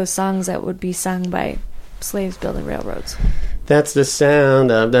one of those songs that would be sung by slaves building railroads. That's the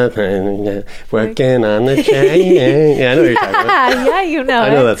sound of the working on the train. Yeah, I know what you're talking about. Yeah, you know I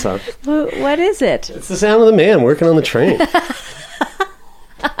know that song. What is it? It's the sound of the man working on the train. I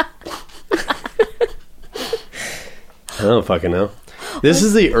don't fucking know. This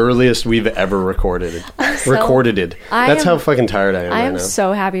is the earliest we've ever recorded. That's how fucking tired I am. I am right now.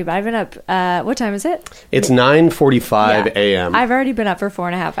 so happy, but I've been up. What time is it? It's 9:45 a.m. I've already been up for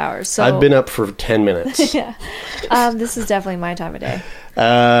 4.5 hours. So I've been up for 10 minutes. yeah. This is definitely my time of day.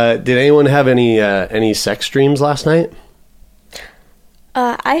 Did anyone have any sex dreams last night?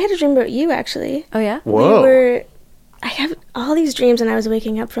 I had a dream about you, actually. Oh yeah. Whoa. I have all these dreams and I was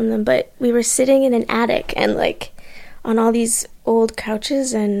waking up from them, but we were sitting in an attic and like on all these old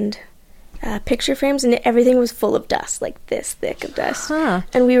couches and picture frames, and everything was full of dust, like this thick of dust. Huh.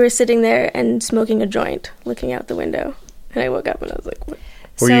 And we were sitting there and smoking a joint, looking out the window. And I woke up and I was like, what?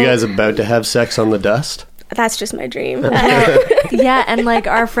 Were you guys about to have sex on the dust? That's just my dream. Yeah, and like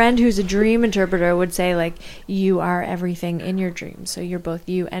our friend who's a dream interpreter would say, like, you are everything in your dream. So you're both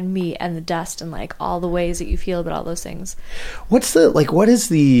you and me and the dust and like all the ways that you feel about all those things. What's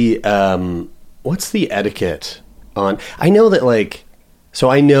the etiquette on? I know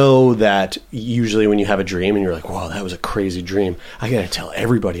that usually when you have a dream and you're like, wow, that was a crazy dream, I gotta tell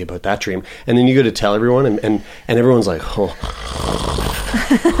everybody about that dream. And then you go to tell everyone and everyone's like, oh,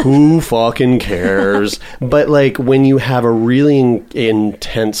 who fucking cares? But like when you have a really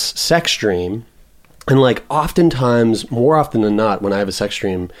intense sex dream, and like oftentimes, more often than not, when I have a sex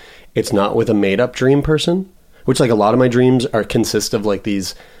dream, it's not with a made up dream person, which like a lot of my dreams consist of like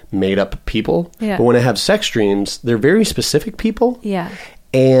these made up people. Yeah. But when I have sex dreams, they're very specific people. Yeah.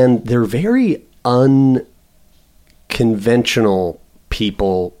 And they're very unconventional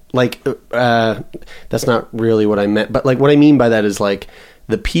people. Like, that's not really what I meant. But like what I mean by that is like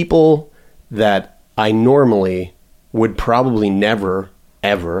the people that I normally would probably never,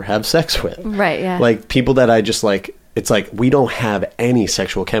 ever have sex with. Right, yeah. Like people that I just like, it's like we don't have any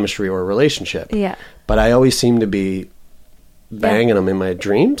sexual chemistry or relationship. Yeah. But I always seem to be banging them in my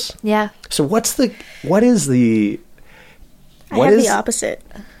dreams. Yeah. So what is the I have the opposite.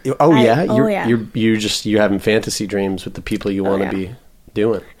 Oh yeah, yeah. you're having fantasy dreams with the people you want to be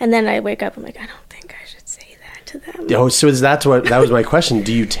doing. And then I wake up, I'm like, I don't think I should say that to them. Oh, so that was my question.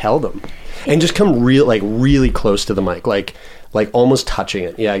 Do you tell them? And just come really close to the mic, like almost touching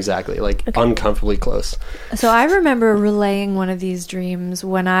it. Yeah, exactly. Like uncomfortably close. So I remember relaying one of these dreams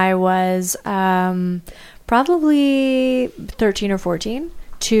when I was probably 13 or 14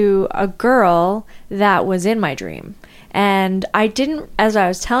 to a girl that was in my dream. And as I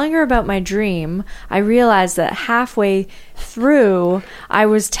was telling her about my dream, I realized that halfway through, I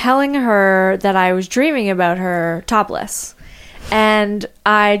was telling her that I was dreaming about her topless. And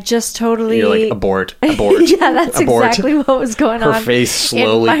I just totally... You're like, abort. Yeah, that's abort. Exactly what was going on. Her face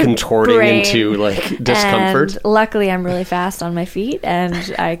slowly contorting brain. into like discomfort. And luckily, I'm really fast on my feet,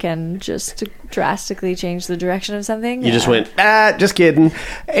 and I can just drastically change the direction of something. You just went, just kidding.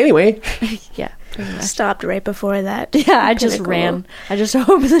 Anyway. Yeah. Stopped right before that. Yeah, I just ran. I just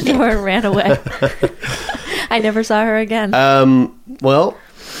opened the door and ran away. I never saw her again. Well,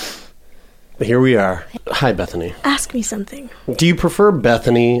 here we are. Hi, Bethany. Ask me something. Do you prefer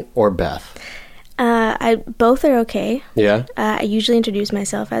Bethany or Beth? Both are okay. Yeah? I usually introduce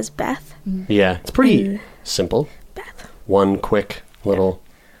myself as Beth. Yeah, it's pretty simple. Beth. One quick little...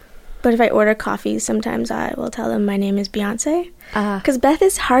 But if I order coffee, sometimes I will tell them my name is Beyonce. Because Beth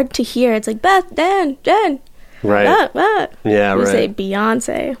is hard to hear. It's like, Beth, Dan, Jen. Right. What? Yeah, you right. say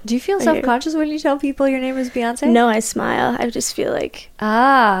Beyonce. Do you feel self-conscious when you tell people your name is Beyonce? No, I smile. I just feel like...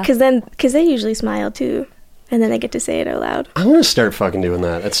 Ah. Because they usually smile too. And then I get to say it out loud. I'm going to start fucking doing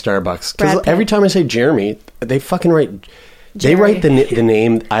that at Starbucks. Brad Because Pitt. every time I say Jeremy, they fucking write... Jerry. They write the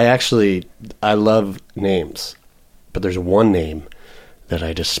name... I love names. But there's one name that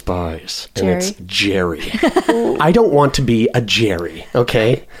I despise. And Jerry. it's Jerry. I don't want to be a Jerry,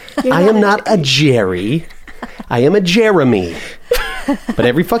 okay? I am not a Jerry. I am a Jeremy. But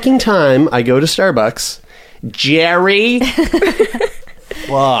every fucking time I go to Starbucks, Jerry...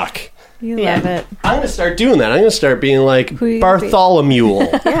 Fuck. You love it. I'm going to start doing that. I'm going to start being like Who you Bartholomew.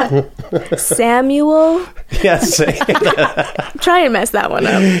 Samuel. Yes. Try and mess that one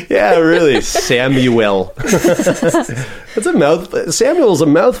up. Yeah, really. Samuel. That's a mouth. Samuel's a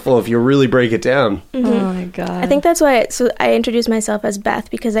mouthful if you really break it down. Oh my God. I think that's why I introduce myself as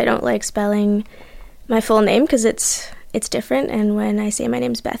Beth, because I don't like spelling my full name because it's different. And when I say my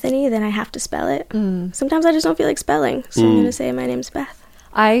name's Bethany, then I have to spell it. Sometimes I just don't feel like spelling. So I'm going to say my name's Beth.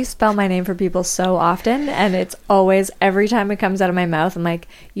 I spell my name for people so often, and it's always, every time it comes out of my mouth, I'm like,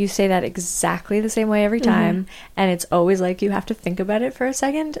 you say that exactly the same way every time, and it's always like you have to think about it for a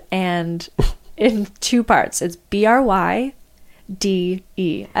second, and in two parts. It's Bryde.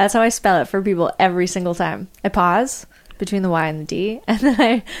 That's how I spell it for people every single time. I pause between the Y and the D, and then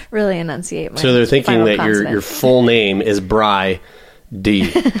I really enunciate my So they're thinking final that consonant. your full name is Bry, D.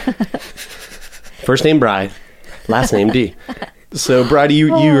 First name Bri, last name D. So, Bridie,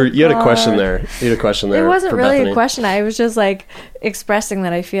 you had a question there. You had a question there. It wasn't for really Bethany. a question. I was just like expressing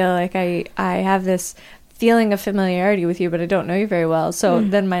that I feel like I have this feeling of familiarity with you, but I don't know you very well. So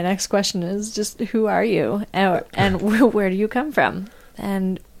then my next question is just, who are you, and where do you come from,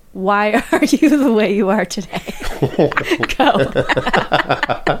 and why are you the way you are today? Go.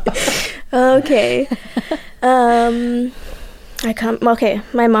 Okay.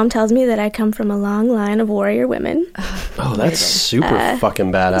 My mom tells me that I come from a long line of warrior women. Oh, that's super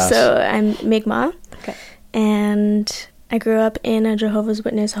fucking badass. So I'm Mi'kmaq. Okay. And I grew up in a Jehovah's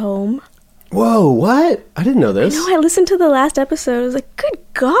Witness home. Whoa, what? I didn't know this. No, I listened to the last episode. I was like, good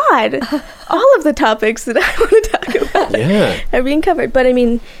God. All of the topics that I want to talk about are being covered. But I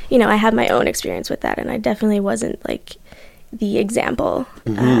mean, I have my own experience with that. And I definitely wasn't like the example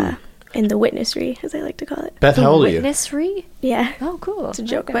in the witnessry, as I like to call it. Beth, how old are you? Witnessry? Yeah. Oh, cool. It's a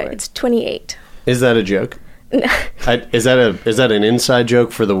joke, but it's 28. Is that a joke? Is that an inside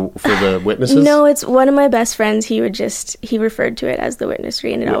joke for the witnesses? No, it's one of my best friends. He referred to it as the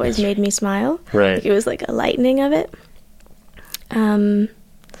witnessry, and it always made me smile. Right. Like it was like a lightening of it.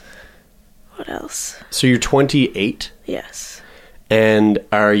 What else? So you're 28? Yes. And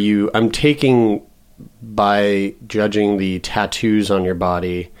I'm taking, by judging the tattoos on your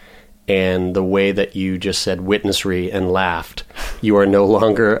body and the way that you just said witnessry and laughed, you are no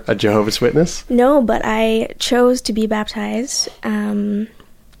longer a Jehovah's Witness? No, but I chose to be baptized when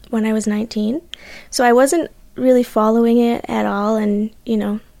I was 19. So I wasn't really following it at all, and,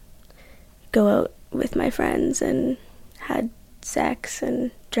 go out with my friends and had sex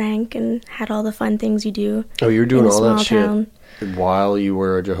and drank and had all the fun things you do. Oh, you were doing in a all that small shit town. while you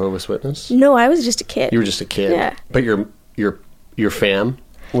were a Jehovah's Witness? No, I was just a kid. You were just a kid? Yeah. But your fam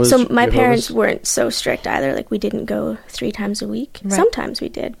was So my Jehovah's? parents weren't so strict either. Like, we didn't go 3 times a week. Right. Sometimes we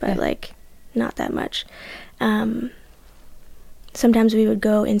did, but like not that much. Sometimes we would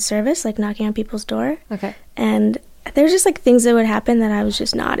go in service, like knocking on people's door. Okay. And there's just like things that would happen that I was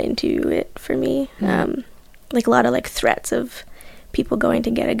just not into it for me. Like a lot of like threats of people going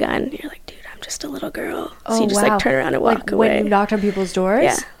to get a gun. You're like, dude, I'm just a little girl. So you just like turn around and walk like away. when you knocked on people's doors?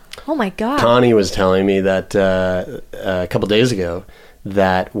 Yeah. Oh my God. Connie was telling me that a couple days ago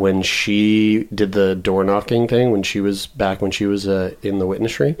that when she did the door knocking thing, when she was in the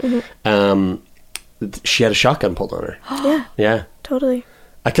witnessry, she had a shotgun pulled on her. Yeah. Yeah. Totally.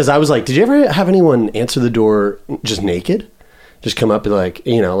 Because I was like, did you ever have anyone answer the door just naked? Just come up and like,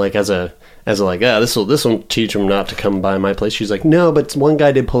 like as a this will teach them not to come by my place. She's like, no, but one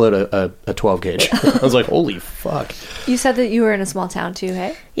guy did pull out a 12 gauge. I was like, holy fuck. You said that you were in a small town too,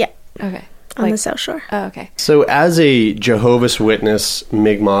 hey? Yeah. Okay. On the South Shore. Oh, okay. So as a Jehovah's Witness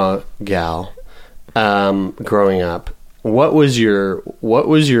Mi'kmaq gal, growing up, what was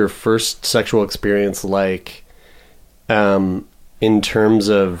your first sexual experience like, in terms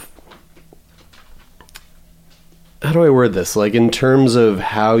of, how do I word this? Like in terms of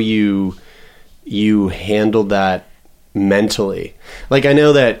how you handled that mentally. Like I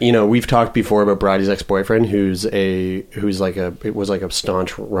know that, we've talked before about Bridie's ex-boyfriend who's like a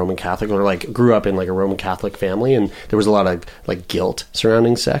staunch Roman Catholic, or like grew up in like a Roman Catholic family, and there was a lot of like guilt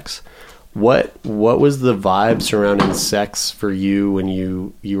surrounding sex. What was the vibe surrounding sex for you when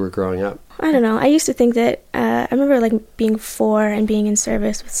you were growing up? I don't know. I used to think that, I remember like being 4 and being in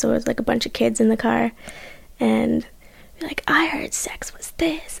service with like a bunch of kids in the car, and like, I heard sex was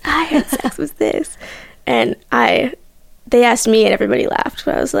this. I heard sex was this. And they asked me and everybody laughed.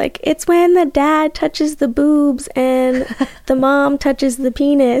 But I was like, it's when the dad touches the boobs and the mom touches the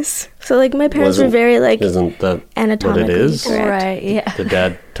penis. So like my parents were very like, isn't that anatomically what it is? correct. Right, yeah. The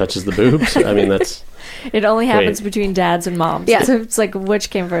dad touches the boobs? I mean, that's... It only happens between dads and moms. Yeah. So it's like, which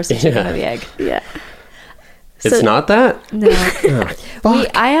came first, the chicken or the egg? Yeah. It's So- not that? No.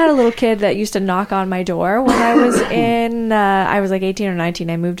 Fuck. I had a little kid that used to knock on my door when I was I was like 18 or 19.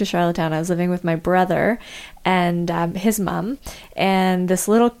 I moved to Charlottetown. I was living with my brother and his mom, and this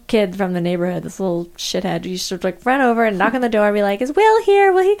little kid from the neighborhood, this little shithead, used to like run over and knock on the door and be like, is Will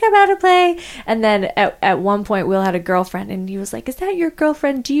here? Will he come out and play? And then at one point, Will had a girlfriend, and he was like, is that your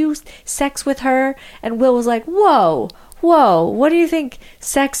girlfriend? Do you sex with her? And Will was like, whoa, what do you think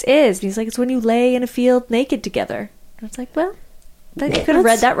sex is? And he's like, it's when you lay in a field naked together. And it's like, well, you could have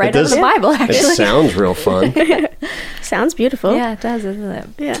read that right out of the Bible, actually. It sounds real fun. Sounds beautiful. Yeah, it does, doesn't it?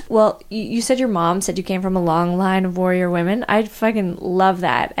 Yeah. Well, you said your mom said you came from a long line of warrior women. I fucking love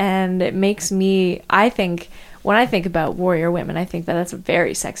that. And it makes me, when I think about warrior women, I think that that's a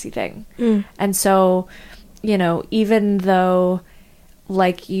very sexy thing. And so, even though,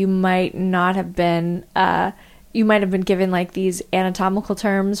 like, you might not have been you might have been given like these anatomical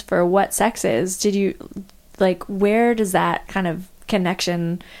terms for what sex is. Did you, like, where does that kind of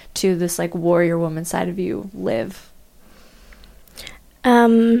connection to this like warrior woman side of you live?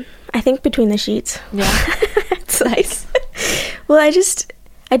 I think between the sheets. Yeah. It's nice. Well,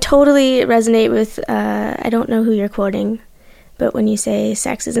 I totally resonate with, I don't know who you're quoting, but when you say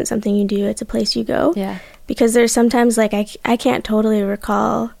sex isn't something you do, it's a place you go. Yeah. Because there's sometimes, like, I can't totally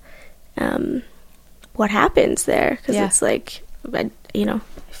recall what happens there. Because it's like, I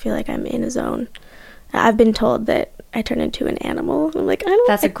feel like I'm in a zone. I've been told that I turn into an animal. I'm like,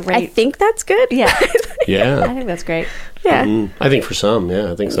 I think that's good. Yeah. Yeah. I think that's great. Yeah. I think for some,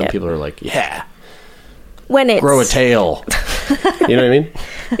 I think some people are like, when it's... grow a tail. You know what I mean?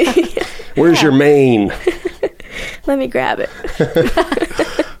 Where's your mane? Let me grab it.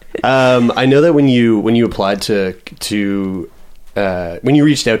 I know that when you applied to when you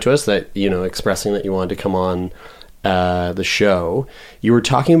reached out to us, that, expressing that you wanted to come on the show, you were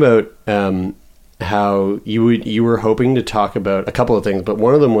talking about how you were hoping to talk about a couple of things, but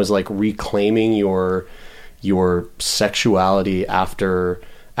one of them was like reclaiming your sexuality after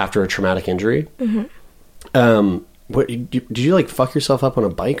a traumatic injury. Mm-hmm. What did you like fuck yourself up on a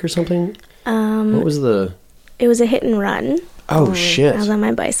bike or something? What was the... It was a hit and run. Oh, shit. I was on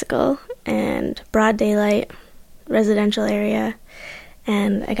my bicycle, and broad daylight, residential area,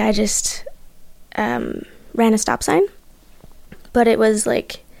 and a guy just ran a stop sign. But it was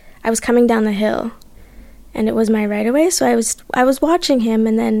like, I was coming down the hill, and it was my right of way, so I was watching him,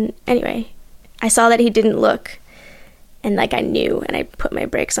 and then, anyway, I saw that he didn't look, and like I knew, and I put my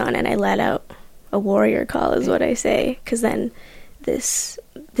brakes on, and I let out a warrior call, is what I say, because then this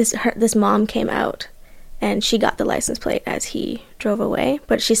mom came out, and she got the license plate as he drove away,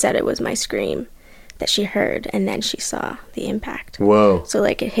 but she said it was my scream that she heard, and then she saw the impact. Whoa. So,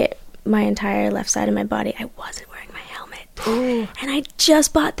 like, it hit my entire left side of my body. I wasn't wearing my helmet. Ooh. And I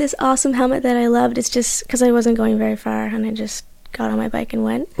just bought this awesome helmet that I loved. It's just because I wasn't going very far, and I just got on my bike and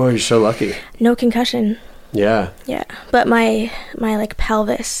went. Oh, you're so lucky. No concussion. Yeah. Yeah. But my like,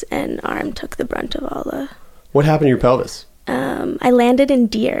 pelvis and arm took the brunt of all the... What happened to your pelvis? I landed in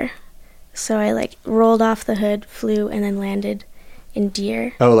deer. So I, like, rolled off the hood, flew, and then landed in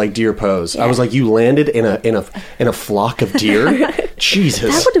deer. Oh, like deer pose. Yeah. I was like, you landed in a flock of deer?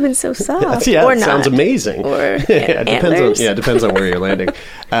 Jesus. That would have been so soft. Yeah, or it not. Sounds amazing. Or it depends on where you're landing.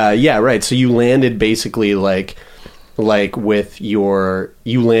 Yeah, right. So you landed basically like with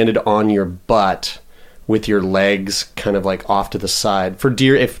you landed on your butt with your legs kind of like off to the side. For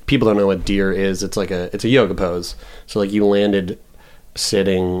deer, if people don't know what deer is, it's a yoga pose. So like you landed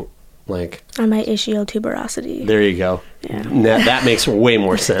sitting like on my ischial tuberosity. There you go. Yeah. That makes way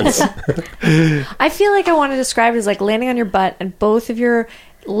more sense. I feel like I want to describe it as like landing on your butt and both of your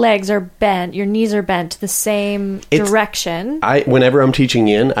legs are bent, your knees are bent to the same direction. Whenever I'm teaching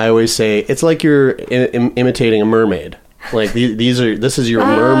yin, I always say it's like you're imitating a mermaid. Like this is your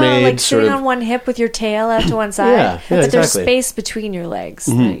mermaid like sort sitting of on one hip with your tail out to one side. Yeah, but exactly. There's space between your legs.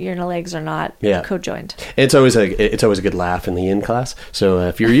 Mm-hmm. Your legs are not co-joined. It's always a good laugh in the yin class. So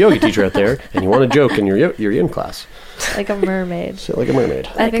if you're a yoga teacher out there and you want to joke in your yin class, like a mermaid. So like a mermaid.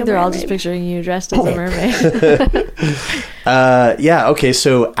 I think they're all just picturing you dressed as a mermaid. Yeah. Okay.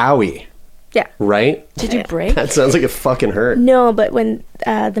 So owie. Yeah. Right. Did you break? That sounds like it fucking hurt. No, but when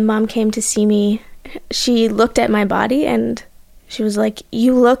the mom came to see me, she looked at my body and she was like,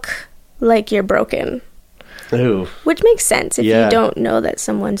 "You look like you're broken." Ooh. Which makes sense if you don't know that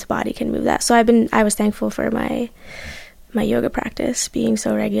someone's body can move that. So I was thankful for my yoga practice being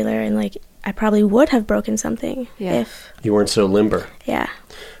so regular, and like I probably would have broken something if you weren't so limber. Yeah.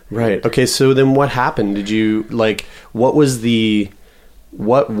 Right. Okay, so then what happened? Did you what was the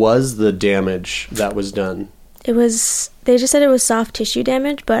damage that was done? They just said it was soft tissue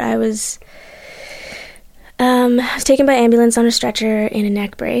damage, but I was taken by ambulance on a stretcher in a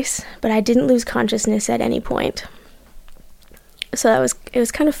neck brace, but I didn't lose consciousness at any point. So it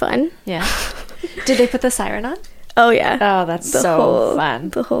was kind of fun. Yeah. Did they put the siren on? Oh, yeah. Oh, that's so fun.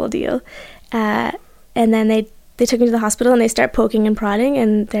 The whole deal. And then they took me to the hospital and they start poking and prodding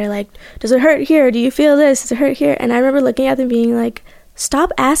and they're like, "Does it hurt here? Do you feel this? Does it hurt here?" And I remember looking at them being like,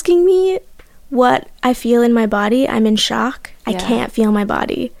 "Stop asking me what I feel in my body. I'm in shock. I can't feel my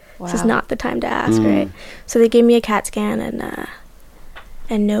body. Wow. This is not the time to ask," right? So they gave me a CAT scan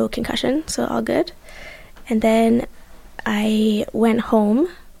and no concussion, so all good. And then I went home.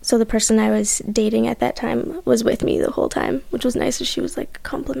 So the person I was dating at that time was with me the whole time, which was nice. She was like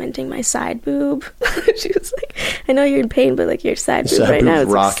complimenting my side boob. She was like, "I know you're in pain, but like your side boob right now is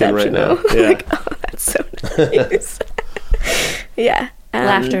rocking exceptional." Right now. Yeah. Like, oh, that's so nice. Yeah.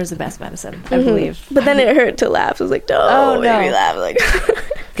 Laughter is the best medicine, I believe. But then it hurt to laugh. I was like, no, no. make me laugh. Like,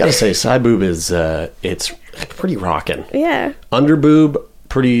 Gotta say, side boob is it's pretty rocking. yeah. Under boob,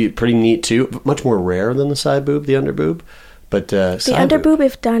 pretty neat too. Much more rare than the side boob, the under boob. But The under boob,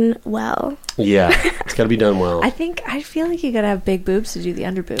 if done well. yeah, it's got to be done well. I feel like you gotta have big boobs to do the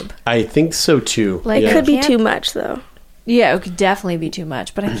under boob. I think so too. Like, It could be Can't- too much, though. Yeah, it could definitely be too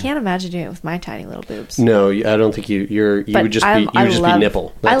much, but I can't imagine doing it with my tiny little boobs. No, I don't think you But would just I- be I be love-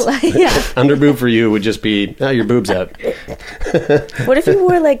 nipple. yeah. Under boob for you would just be your boobs out. What if you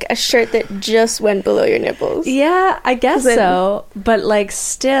wore, like, a shirt that just went below your nipples? Yeah, I guess Then- so. But like,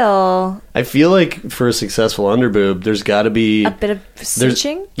 still I feel like for a successful under boob, there's got to be a bit of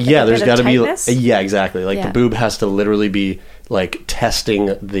cinching. Yeah, there's got to be. tightness? Yeah, exactly. Like Yeah. the boob has to literally be like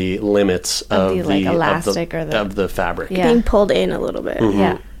testing the limits of the, like, elastic or the- of the fabric. Yeah. Being pulled in a little bit.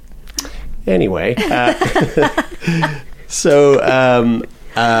 Yeah. Anyway, so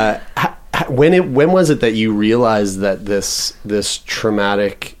when was it that you realized that this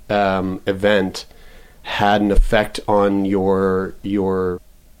traumatic event had an effect on your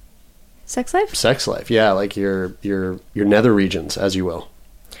Sex life? sex life? Yeah, like your nether regions, as you will,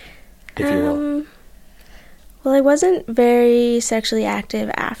 if you will. Well, I wasn't very sexually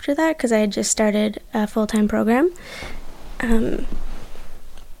active after that because I had just started a full-time program.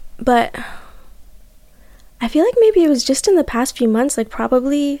 But I feel like maybe it was just in the past few months, like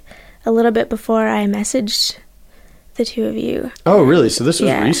probably a little bit before I messaged the two of you. Oh, really? So this was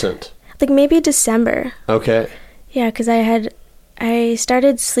Yeah. recent. Like maybe December. Okay. Yeah, because I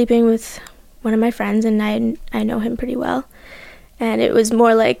started sleeping with one of my friends, and I know him pretty well. And it was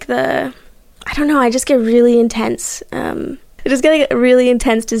more like I don't know, I just get really intense. I just get like a really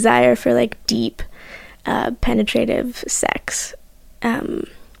intense desire for like deep, penetrative sex.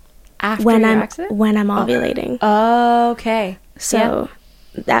 After when your I'm accident? when I'm ovulating. Okay. So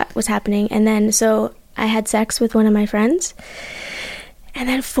that was happening, and then so I had sex with one of my friends, and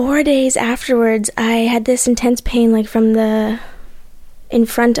then 4 days afterwards, I had this intense pain, like from in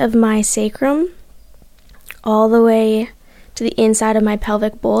front of my sacrum, all the way to the inside of my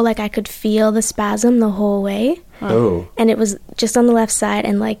pelvic bowl. Like I could feel the spasm the whole way, Oh. and it was just on the left side,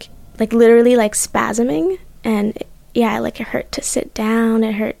 and like literally like spasming, and yeah, like it hurt to sit down.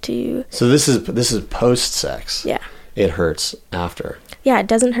 It hurt to So this is post sex. yeah. It hurts after. Yeah, it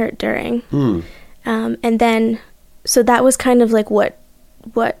doesn't hurt during. And then, so that was kind of like what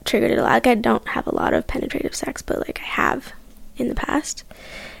triggered it a lot. Like I don't have a lot of penetrative sex, but like I have in the past.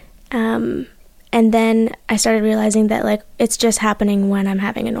 And then I started realizing that like it's just happening when I'm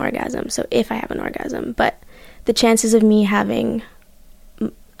having an orgasm. So if I have an orgasm, but the chances of me having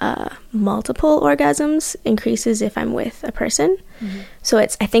multiple orgasms increases if I'm with a person. So I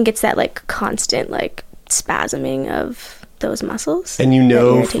think it's that like constant like spasming of those muscles. And you that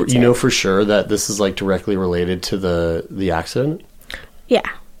know irritates it. for sure that this is like directly related to the accident? Yeah.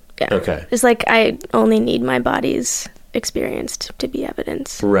 Okay. It's like I only need my body's experience to be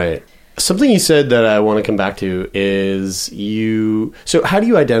evidence. Right. Something you said that I want to come back to is so how do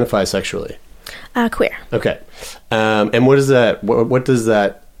you identify sexually? Queer. Okay. And what is that? What does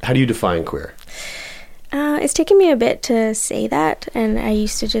that? How do you define queer? It's taken me a bit to say that, and I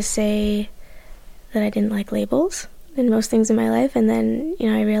used to just say that I didn't like labels in most things in my life, and then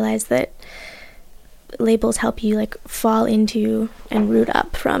I realized that labels help you like fall into and root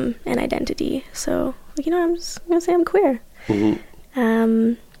up from an identity. So I'm just gonna say I'm queer.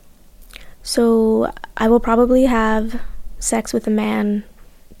 Mm-hmm. So I will probably have sex with a man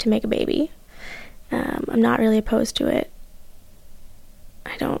to make a baby. I'm not really opposed to it.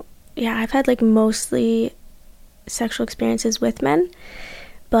 I've had like mostly sexual experiences with men,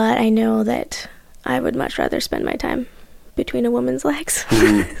 but I know that I would much rather spend my time between a woman's legs.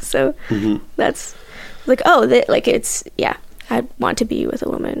 So that's like, I want to be with a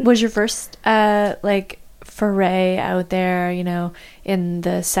woman. Was your first like foray out there, in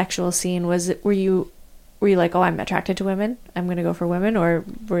the sexual scene, were you like, oh, I'm attracted to women, I'm gonna go for women? Or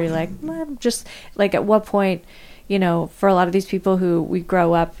were you like, I'm just like, at what point, for a lot of these people who we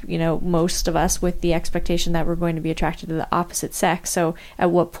grow up, most of us with the expectation that we're going to be attracted to the opposite sex. So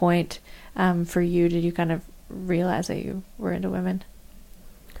at what point for you did you kind of realize that you were into women?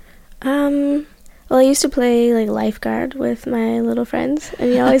 Well, I used to play like lifeguard with my little friends,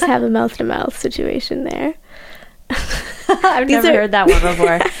 and you always have a mouth-to-mouth situation there. I've never heard that one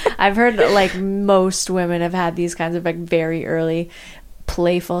before. I've heard that like most women have had these kinds of like very early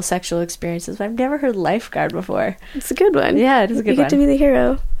playful sexual experiences, but I've never heard lifeguard before. It's a good one. Yeah, it is a good You get to be the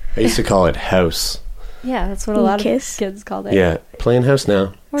hero. I used to call it house. Yeah, that's what a lot Kiss. of kids called it. Yeah, playing house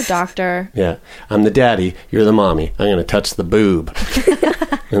now. Or doctor. Yeah. I'm the daddy. You're the mommy. I'm going to touch the boob.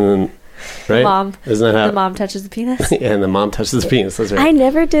 And then, right? Mom. Isn't that how? The mom touches the penis. Yeah, and the mom touches the penis. That's right. I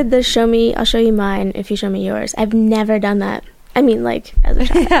never did the show me, I'll show you mine if you show me yours. I've never done that. I mean, like, as a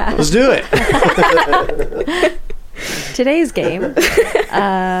child. Yeah. Let's do it. Today's game.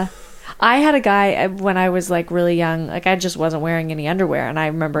 I had a guy when I was like really young, like I just wasn't wearing any underwear, and I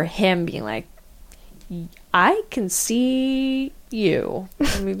remember him being like, I can see you.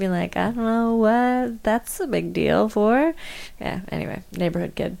 And we'd be like, I don't know what that's a big deal for. Yeah, anyway,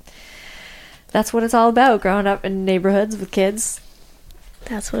 neighborhood kid. That's what it's all about, growing up in neighborhoods with kids.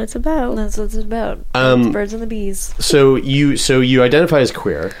 That's what it's about. That's what it's about. It's birds and the bees. So you identify as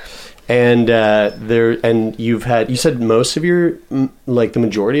queer, and you said most of your, like the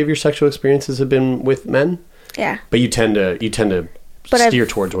majority of your sexual experiences have been with men. Yeah. But you tend to steer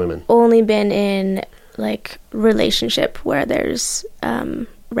towards women. Only been in like relationship where there's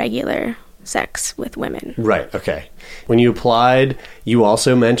regular sex with women. Right. Okay. When you applied, you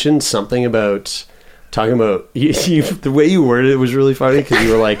also mentioned something about talking about the way you worded it was really funny, because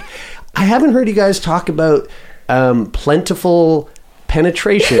you were like, I haven't heard you guys talk about plentiful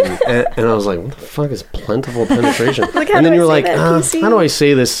penetration, and I was like, what the fuck is plentiful penetration? Like, and then you were like, how do I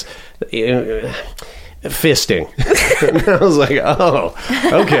say this? Fisting. And I was like, oh,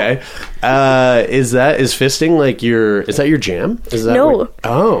 okay. Is fisting like is that your jam? Is that no?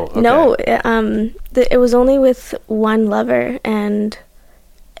 Okay. No. It was only with one lover, and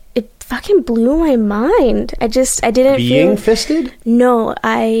it fucking blew my mind. I didn't being feel fisted. No,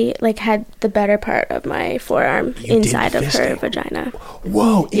 I like had the better part of my forearm inside of her fisting? vagina.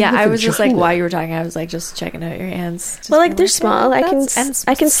 Whoa! Yeah, I was just like, while you were talking, I was like, just checking out your hands. Just Well, like they're like, small. I can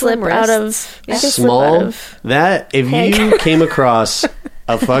slip out of. I can slip Small. out of. That if Hank. you came across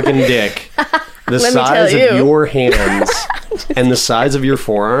a fucking dick the Let me size tell of you. your hands and the size of your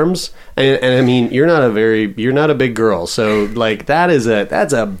forearms, and I mean, you're not a big girl, so like that's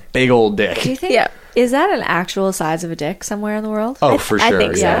a big old dick. Do you think? Yeah. Is that an actual size of a dick somewhere in the world? Oh, for I sure.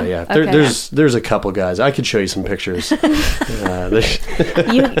 think so. Yeah. Okay. There's a couple guys. I could show you some pictures. You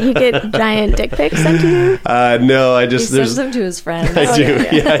get giant dick pics sent to you? No, I He just sends them to his friends. I do.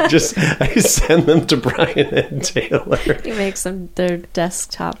 Yeah, I send them to Brian and Taylor. He makes them their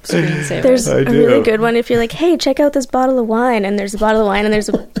desktop screensavers. There's I a do. really good one if you're like, hey, check out this bottle of wine, and there's a bottle of wine, and there's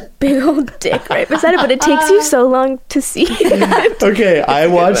a big old dick right beside it, but it takes you so long to see it. Okay, I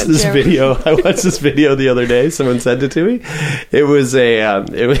watched this Jim. video. I watched this video the other day. Someone sent it to me. It was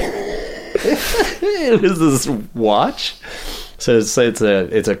it was this watch. So it's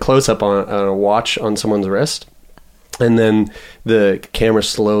a close up on a watch on someone's wrist, and then the camera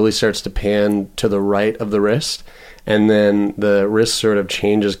slowly starts to pan to the right of the wrist, and then the wrist sort of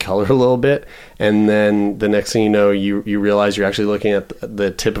changes color a little bit, and then the next thing you know, you realize you're actually looking at the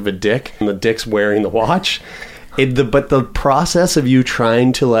tip of a dick, and the dick's wearing the watch. But the process of you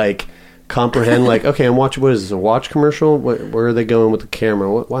trying to like comprehend, like, okay, I'm watching, what is this, a watch commercial? Where are they going with the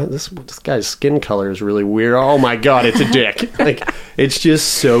camera? Why this guy's skin color is really weird. Oh my god, it's a dick. Like, it's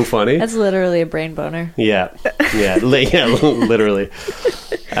just so funny. That's literally a brain boner. Yeah, literally.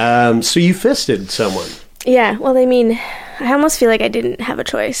 So you fisted someone. Yeah, well, I mean, I almost feel like I didn't have a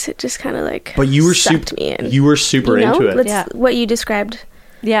choice. It just kind of like But you were sucked me in. You were super into it. That's Yeah. what you described.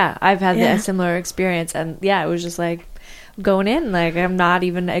 Yeah, I've had Yeah. a similar experience, and yeah, it was just like going in, like I'm not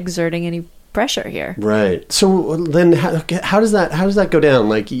even exerting any pressure here. Right. So then, how does that go down?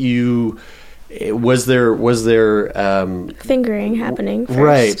 Like, was there Fingering happening first.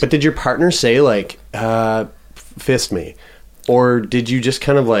 right? But did your partner say like, fist me? Or did you just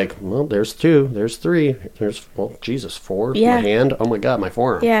kind of like, well, there's 2, there's 3, there's, well, Jesus, 4, Yeah. my hand, oh my god, my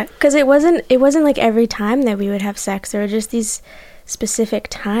forearm. Yeah, because it wasn't like every time that we would have sex. There were just these specific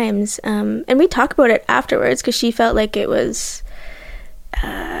times, and we talk about it afterwards because she felt like it was.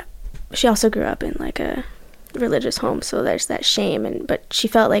 She also grew up in like a religious home, so there's that shame, but she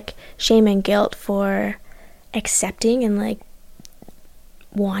felt like shame and guilt for accepting and like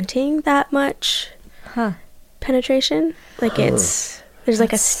wanting that much penetration. Like there's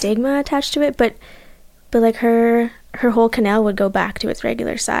like a stigma attached to it, but like her whole canal would go back to its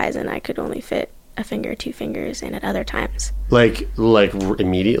regular size, and I could only fit a finger, 2 fingers in at other times. Like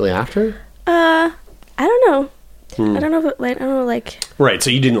immediately after? I don't know. I don't know if I don't know, like Right, so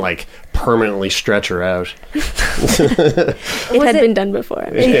you didn't like permanently stretch her out. it had been done before.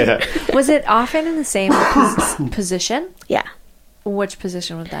 Yeah. Was it often in the same position? Yeah. Which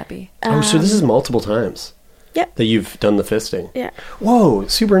position would that be? Oh, so this is multiple times. Yep. That you've done the fisting. Yeah. Whoa,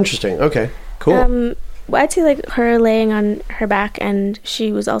 super interesting. Okay, cool. Well, I'd say like her laying on her back, and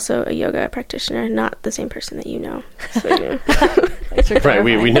she was also a yoga practitioner, not the same person that you know. So, Right.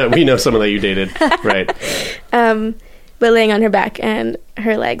 We know someone that you dated. Right. But laying on her back and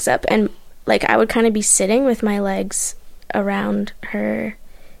her legs up, and like I would kind of be sitting with my legs around her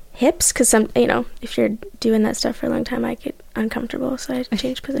hips, because if you're doing that stuff for a long time, I get uncomfortable, so I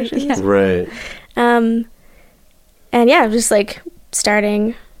change positions. Yeah. Right. And yeah, just like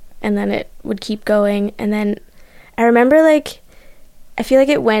starting, and then it would keep going, and then I remember like I feel like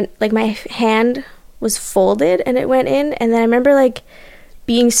it went like my hand was folded and it went in, and then I remember like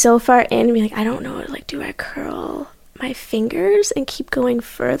being so far in and being like, I don't know, like do I curl my fingers and keep going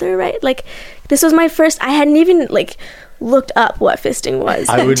further, right? Like this was my first, I hadn't even like looked up what fisting was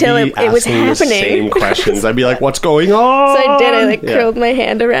until it was happening. The same questions. I'd be like, what's going on? So I did. I curled my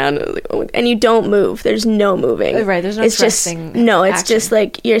hand around, and, like, oh, and you don't move. There's no moving. Right. There's no thrusting. It's just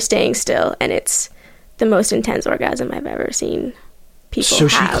like you're staying still, and it's the most intense orgasm I've ever seen people have.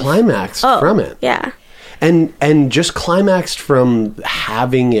 So she climaxed from it. Yeah. And just climaxed from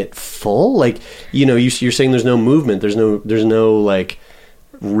having it full. Like, you're saying there's no movement. There's no like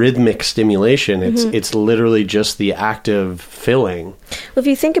rhythmic stimulation. It's literally just the active filling. Well, if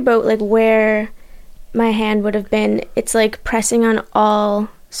you think about like where my hand would have been, it's like pressing on all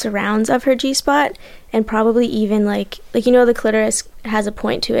surrounds of her G-spot, and probably even like the clitoris has a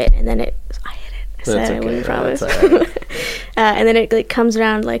point to it, and then I hit it. I said I wouldn't promise. Right. And then it like comes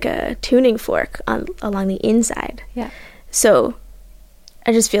around like a tuning fork along the inside. Yeah. So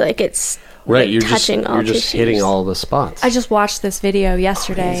I just feel like it's right. Like, You're touching all just tissues. hitting all the spots. I just watched this video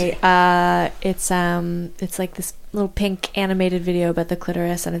yesterday. It's like this little pink animated video about the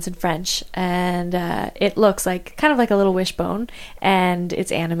clitoris, and it's in French, and it looks like kind of like a little wishbone, and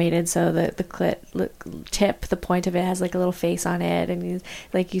it's animated, so the clit tip, the point of it has like a little face on it, and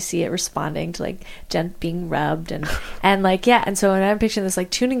you see it responding to like being rubbed, and and so when I'm picturing this like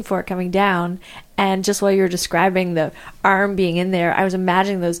tuning fork coming down, and just while you were describing the arm being in there, I was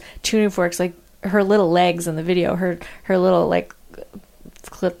imagining those tuning forks, like her little legs in the video, her little like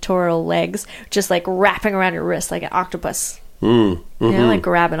clitoral legs just like wrapping around your wrist like an octopus. Like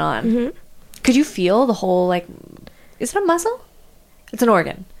grabbing on. Could you feel the whole, like, is it a muscle? It's an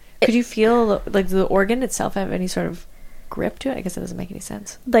organ. Could you feel the organ itself have any sort of grip to it? I guess that doesn't make any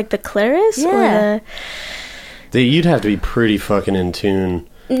sense. Like the clitoris? Yeah. Or you'd have to be pretty fucking in tune.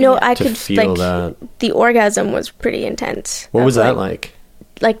 No, I could feel that. The orgasm was pretty intense. What was that like?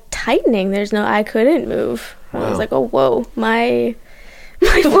 Like tightening. I couldn't move. Wow. I was like, oh, whoa, my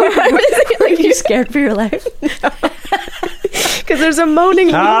forearm is like, you scared for your life? Because there's a moaning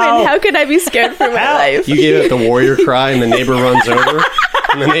woman. How could I be scared for my life? You gave it the warrior cry, and the neighbor runs over,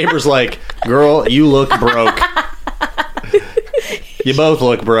 and the neighbor's like, "Girl, you look broke. You both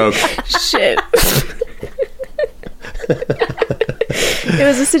look broke." Shit. It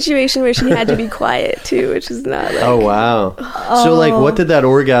was a situation where she had to be quiet too, which is not like... Oh, wow. So, like, what did that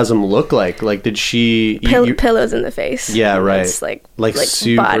orgasm look like? Like, did she... Pillows in the face. Yeah, right. It's like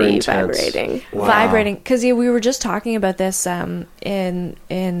super body intense. vibrating. Wow. Vibrating. Because we were just talking about this in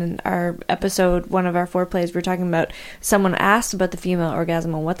our episode, one of our foreplays. We were talking about someone asked about the female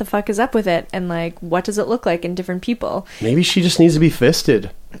orgasm and what the fuck is up with it, and, like, what does it look like in different people? Maybe she just needs to be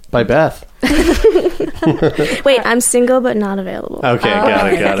fisted by Beth. Wait, I'm single but not available. Okay,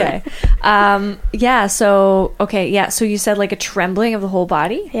 got it. Yeah, so you said like a trembling of the whole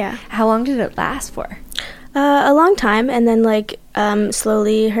body? Yeah. How long did it last for? A long time, and then like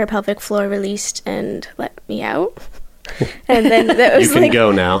slowly her pelvic floor released and let me out. And then that was you can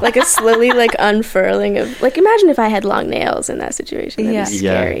go now. Like a slowly like unfurling of, like, imagine if I had long nails in that situation. That'd be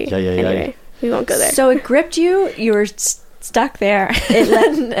scary. Yeah. Anyway, we won't go there. So it gripped you were stuck there,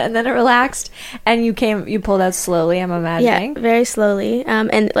 and then it relaxed, and you pulled out slowly, I'm imagining. Yeah, very slowly.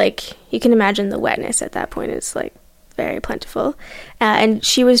 And like you can imagine the wetness at that point is like very plentiful. And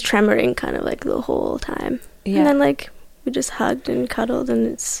she was tremoring kind of like the whole time. Yeah. And then like we just hugged and cuddled, and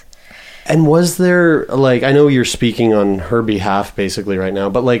it's... And was there, like, I know you're speaking on her behalf basically right now,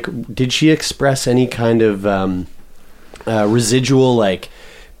 but like, did she express any kind of residual like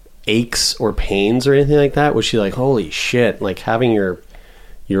aches or pains or anything like that? Was she like, holy shit, like having your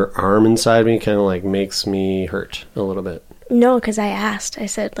arm inside me kind of like makes me hurt a little bit? No, because I asked. I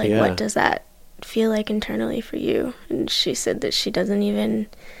said, like, what does that feel like internally for you? And she said that she doesn't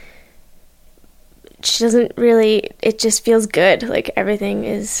really, it just feels good. Like everything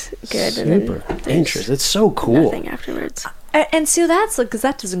is good. Super interesting. It's so cool. Nothing afterwards. And so that's like, because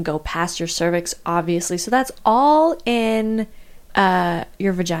that doesn't go past your cervix, obviously. So that's all in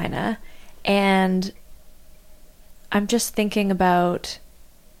your vagina. And I'm just thinking about,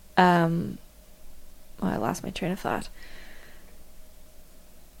 I lost my train of thought.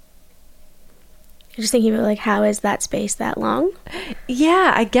 You're just thinking about like, how is that space that long?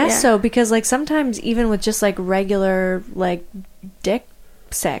 Yeah, I guess Yeah. so, because like sometimes even with just like regular like dick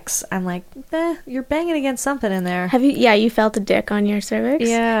sex, I'm like, you're banging against something in there. Have you? Yeah, you felt a dick on your cervix.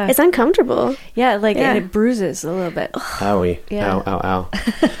 Yeah. It's uncomfortable. Yeah, like Yeah. and it bruises a little bit. Owie. Yeah. Ow, ow, ow.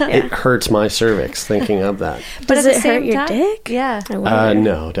 It hurts my cervix thinking of that. But Does at it the same hurt your time- dick? Yeah. I wonder.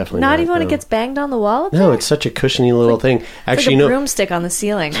 No, definitely Not not. even when no. it gets banged on the wall. Up No, there? it's such a cushiony little thing. It's Actually, like a you know, broomstick on the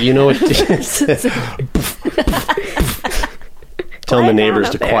ceiling. you know what? Telling the Quiet down neighbors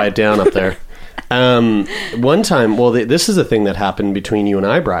up to there. quiet down up there. One time, well, this is a thing that happened between you and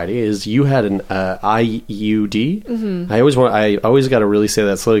I, Bridie, is you had an IUD. Mm-hmm. I always got to really say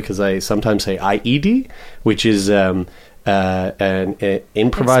that slowly because I sometimes say IED, which is an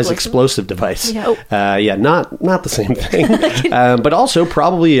improvised explosive device. Yeah. Not the same thing, but also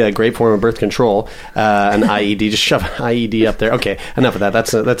probably a great form of birth control. An IED, just shove an IED up there. Okay, enough of that.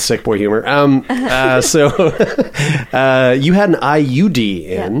 That's sick boy humor. So you had an IUD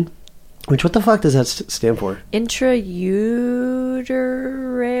in. Yeah. Which, what the fuck does that stand for?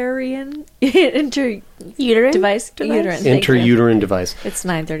 Intrauterine Uterine device. Uterine. Thank you. Intrauterine device. It's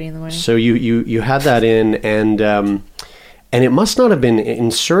 9:30 in the morning. So you had that in, and it must not have been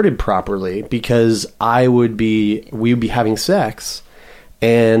inserted properly because we would be having sex,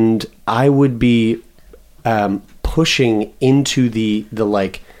 and I would be pushing into the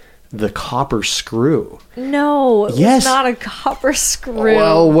copper screw. No, it Yes. was not a copper screw.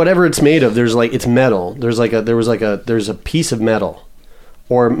 Well, whatever it's made of, it's metal. There's a piece of metal,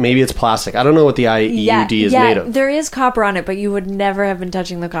 or maybe it's plastic. I don't know what the IUD is made of. There is copper on it, but you would never have been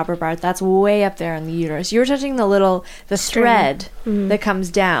touching the copper part. That's way up there in the uterus. You were touching the thread that comes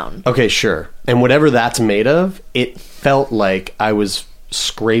down. Okay, sure. And whatever that's made of, it felt like I was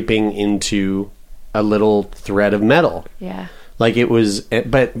scraping into a little thread of metal. Yeah. Like it was,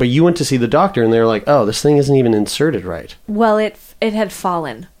 but you went to see the doctor and they were like, "Oh, this thing isn't even inserted right." Well, it had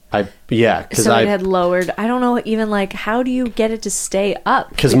fallen. Because So it had lowered. I don't know even like how do you get it to stay up?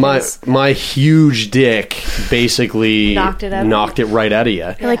 Because my huge dick basically Knocked it out. knocked it right out of you.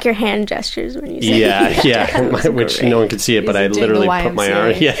 I like your hand gestures when you say Yeah. Which no one could see it, but I He's doing literally the put my YMCA.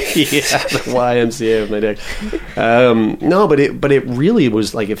 arm. Yeah, the YMCA with my dick. No, but it really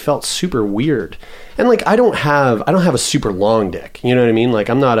was like it felt super weird, and like I don't have a super long dick. You know what I mean? Like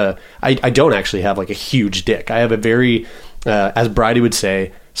I don't actually have like a huge dick. I have a very, as Bridie would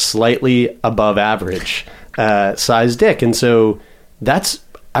say, slightly above average size dick, and so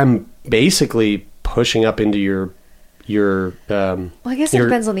I'm basically pushing up into your Well, I guess it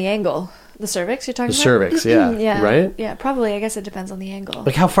depends on the angle. The cervix you're talking the about? cervix, yeah. Yeah. Right? Yeah, probably. I guess it depends on the angle.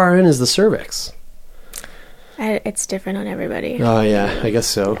 Like how far in is the cervix? It's different on everybody. Oh yeah, I guess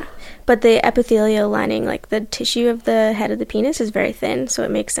so. But the epithelial lining, like the tissue of the head of the penis, is very thin, so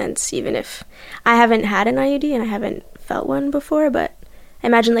it makes sense. Even if I haven't had an IUD and I haven't felt one before, but I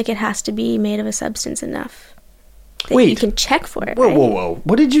imagine like it has to be made of a substance enough that Wait. you can check for it. Whoa, right? whoa!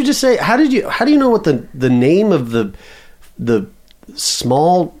 What did you just say? How do you know what the name of the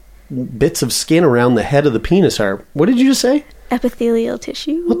small bits of skin around the head of the penis are? What did you just say? Epithelial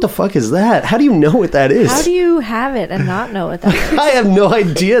tissue. What the fuck is that? How do you know what that is? How do you have it and not know what that is? I have no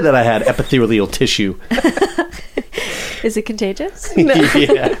idea that I had epithelial tissue. Is it contagious?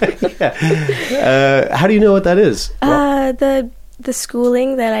 Yeah. How do you know what that is? The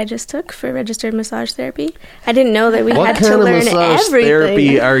schooling that I just took for registered massage therapy. I didn't know that we What had to kind of learn massage everything.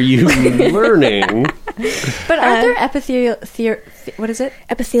 therapy are you learning? But aren't there epithelial? What is it?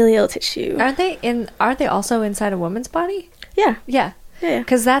 Epithelial tissue. Aren't they also inside a woman's body? Yeah. Yeah, Yeah.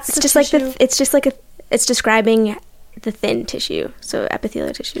 because that's It's just like it's describing the thin tissue. So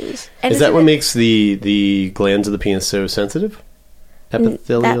epithelial tissues. And Is that isn't what it- makes the glands of the penis so sensitive?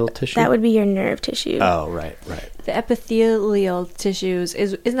 Epithelial tissue? That would be your nerve tissue. Oh, right. the epithelial tissues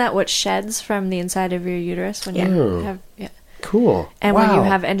isn't that what sheds from the inside of your uterus when Yeah. you have Cool. and Wow. when you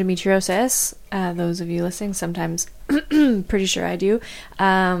have endometriosis, those of you listening, sometimes pretty sure I do,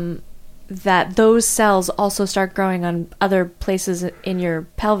 that those cells also start growing on other places in your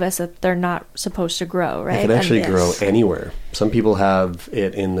pelvis that they're not supposed to grow, right? It can actually And- grow anywhere. Some people have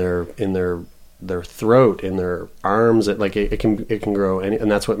it in their throat, in their arms. It can grow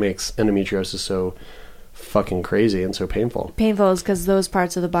and that's what makes endometriosis so fucking crazy and so painful. Painful is because those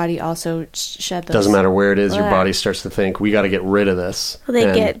parts of the body also shed those. Doesn't matter where it is, your Blah. body starts to think we got to get rid of this. Well,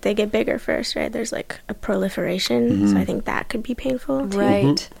 they get bigger first, right? There's like a proliferation, Mm-hmm. so I think that could be painful. Too.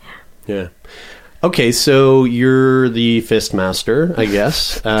 Right. Yeah. Okay, so you're the fist master, I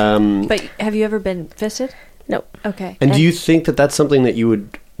guess. But have you ever been fisted? Nope. Okay. And do you think that that's something that you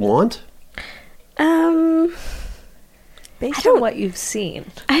would want? based I don't- on what you've seen?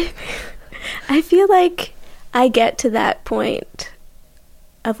 I feel like I get to that point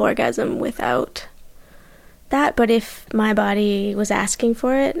of orgasm without that, but if my body was asking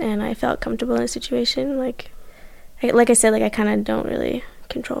for it and I felt comfortable in a situation, like I said, like I kind of don't really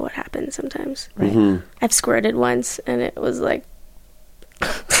control what happens sometimes. Right. Mm-hmm. I've squirted once and it was like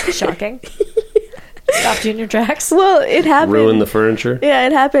Shocking. Stopped you in your tracks. Well, it happened. Ruined the furniture. Yeah,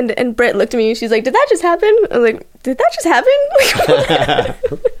 it happened. And Britt looked at me and she's like, "Did that just happen?" I was like, "Did that just happen?"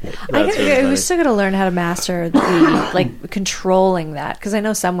 We still got to learn how to master the like controlling that, because I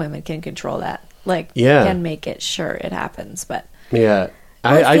know some women can control that. Like, can make it sure it happens, but yeah,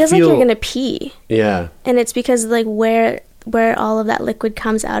 well, it feels I feel like you're gonna pee. Yeah, and it's because like where all of that liquid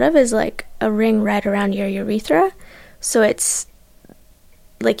comes out of is like a ring right around your urethra, so it's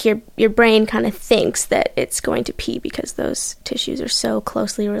like your brain kind of thinks that it's going to pee because those tissues are so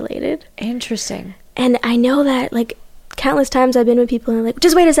closely related. Interesting. And I know that like countless times I've been with people and they're like,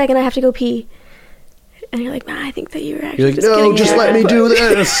 "Just wait a second, I have to go pee." And you're like, "Nah, I think that you were actually you're like, "No, just let me do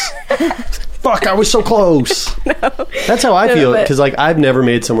this." Fuck, I was so close. No. That's how I feel, because like I've never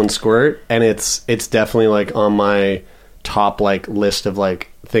made someone squirt, and it's definitely like on my top like list of like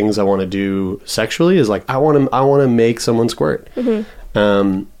things I want to do sexually is like I want to make someone squirt. Mm-hmm.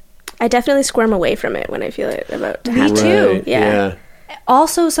 I definitely squirm away from it when I feel it about to happen. Me too. Right, yeah.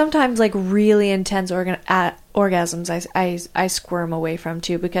 Also, sometimes like really intense orgasms, I squirm away from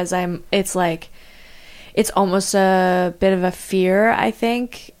too, because it's like it's almost a bit of a fear, I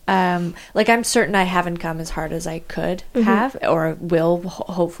think. Like I'm certain I haven't come as hard as I could have or will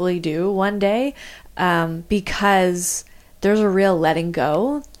hopefully do one day, because there's a real letting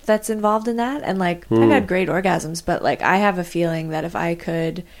go that's involved in that. And like I've had great orgasms, but like I have a feeling that if I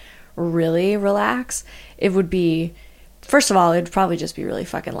could really relax, it would be, first of all, it'd probably just be really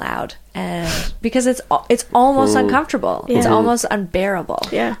fucking loud, and because it's almost uncomfortable. It's almost unbearable.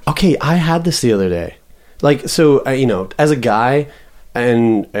 Yeah. Okay, I had this the other day. Like, so, you know, as a guy,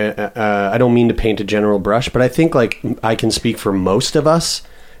 and I don't mean to paint a general brush, but I think, like, I can speak for most of us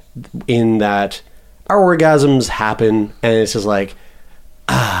in that our orgasms happen, and it's just like,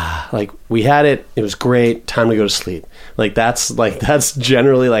 like, we had it, it was great, time to go to sleep. Like, that's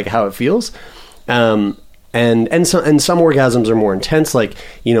generally, like, how it feels. And some orgasms are more intense, like,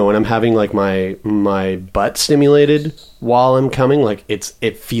 you know, when I'm having, like, my butt stimulated while I'm coming, like,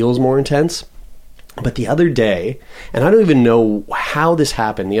 it feels more intense. But the other day, and I don't even know how this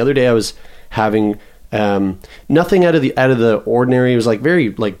happened. The other day I was having nothing out of the ordinary. It was like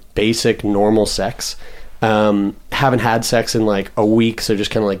very like basic normal sex. Haven't had sex in like a week, so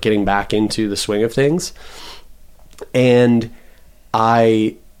just kind of like getting back into the swing of things. And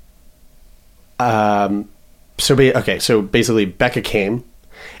so basically Becca came,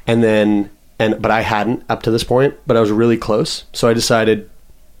 but I hadn't up to this point, but I was really close. So I decided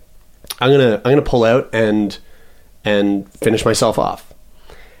I'm gonna pull out and finish myself off.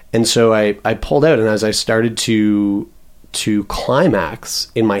 And so I pulled out, and as I started to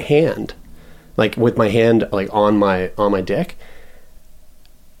climax in my hand, like with my hand like on my dick,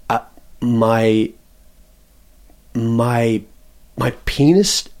 my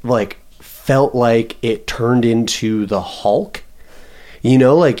penis like felt like it turned into the Hulk. You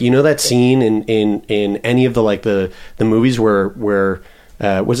know, like, you know that scene in any of the like the movies where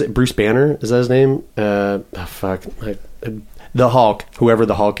was it Bruce Banner? Is that his name? The Hulk, whoever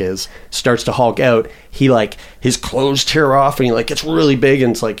the Hulk is, starts to Hulk out. He like his clothes tear off, and he like gets really big,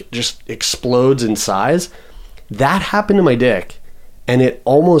 and it's like just explodes in size. That happened to my dick, and it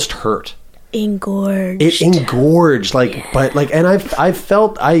almost hurt. Engorged. It engorged, like, yeah. But like, and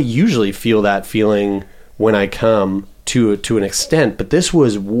I usually feel that feeling when I come to an extent, but this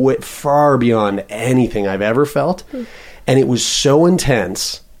was far beyond anything I've ever felt. And it was so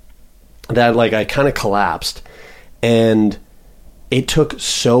intense that like I kind of collapsed, and it took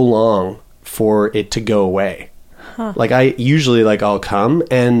so long for it to go away. Like I usually like I'll come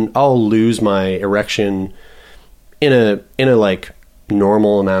and I'll lose my erection in a like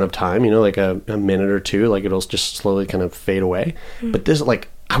normal amount of time, you know, like a minute or two, like it'll just slowly kind of fade away. But this, like,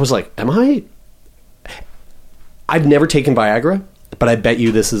 I was like, I've never taken Viagra, but I bet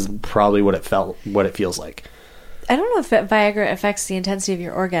you this is probably what it feels like. I don't know if Viagra affects the intensity of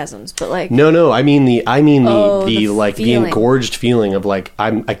your orgasms, but like no, I mean the like feeling. The engorged feeling of like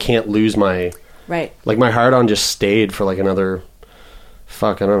I can't lose my right. Like my hard on just stayed for like another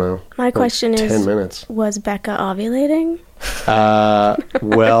I don't know. My like question 10 is, minutes. Was Becca ovulating?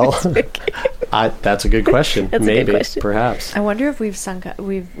 Well, that's a good question. Maybe, good question. Perhaps. I wonder if we've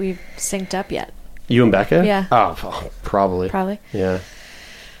synced up yet. You and Becca? Yeah. Oh, probably. Probably. Yeah.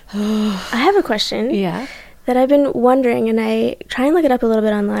 I have a question. Yeah. that I've been wondering, and I try and look it up a little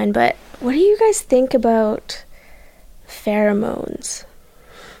bit online, but what do you guys think about pheromones?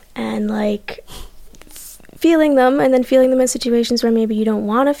 And like feeling them, and then feeling them in situations where maybe you don't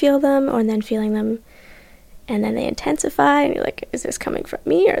want to feel them, or then feeling them and then they intensify, and you're like, is this coming from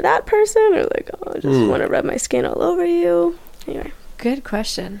me or that person? Or like, oh, I just want to rub my skin all over you. Anyway. Good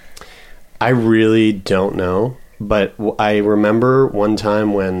question. I really don't know, but I remember one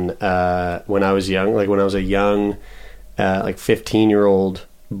time when I was young, like when I was a young, like 15-year-old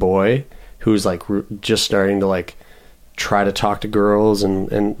boy who was like just starting to like try to talk to girls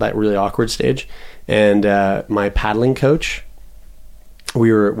and that really awkward stage. And my paddling coach,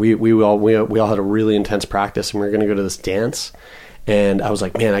 we all had a really intense practice, and we were going to go to this dance. And I was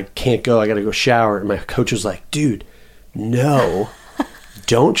like, man, I can't go. I got to go shower. And my coach was like, dude, no,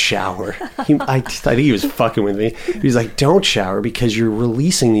 don't shower. I think he was fucking with me. He's like, don't shower because you're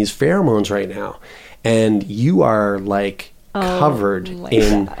releasing these pheromones right now. And you are like covered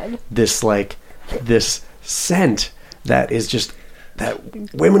in this, like this scent that is just,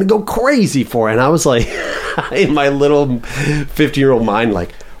 that women go crazy for. And I was like, in my little 50-year-old mind,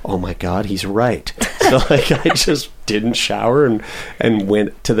 like, oh my God, he's right. So like, I just didn't shower and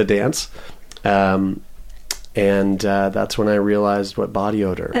went to the dance. And that's when I realized what body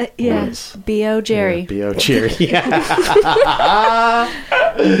odor was. B.O. Jerry. Yeah, B.O. Jerry. Yeah.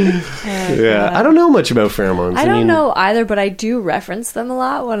 Yeah. I don't know much about pheromones. I don't know either, but I do reference them a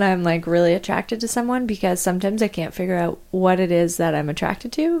lot when I'm like really attracted to someone, because sometimes I can't figure out what it is that I'm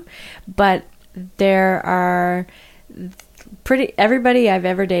attracted to. But there are everybody I've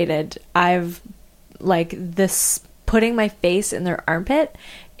ever dated, I've like this putting my face in their armpit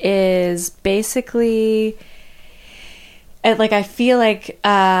is basically like I feel like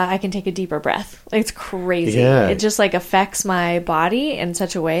I can take a deeper breath. Like, it's crazy. Yeah. It just like affects my body in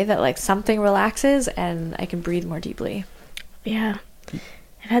such a way that like something relaxes and I can breathe more deeply. Yeah.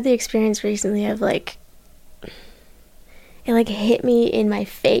 I've had the experience recently of like, it like hit me in my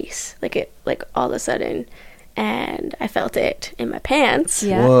face, like it, like all of a sudden, and I felt it in my pants.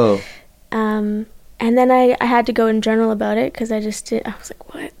 Yeah. Whoa. And then I had to go and journal about it, because I was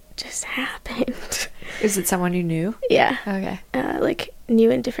like, what just happened? Is it someone you knew? Yeah. Okay. Like new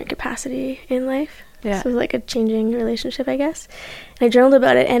in different capacity in life. Yeah. So it was like a changing relationship, I guess. And I journaled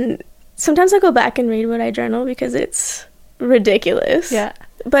about it, and sometimes I go back and read what I journal because it's ridiculous. Yeah.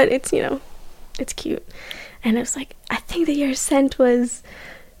 But it's, you know, it's cute. And I was like, I think that your scent was,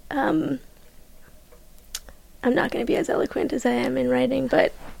 I'm not going to be as eloquent as I am in writing,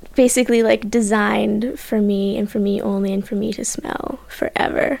 but basically like designed for me and for me only, and for me to smell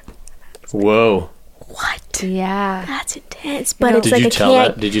forever. Whoa. What? Yeah. That's intense. But it's like,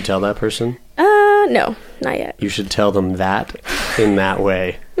 Did you tell that person? No, not yet. You should tell them that in that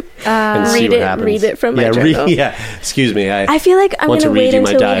way. And see what happens. Read it from my journal. Excuse me. I feel like I'm going to wait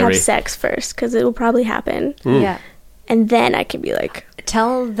until we diary. have sex first, because it will probably happen. Yeah. And then I can be like,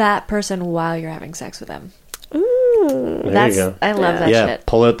 tell that person while you're having sex with them. ooh. There you go. I love that shit.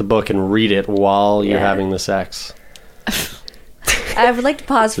 Pull out the book and read it while you're having the sex. I would like to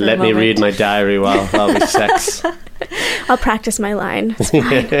pause for a Let moment. me read my diary while we sex. I'll practice my line.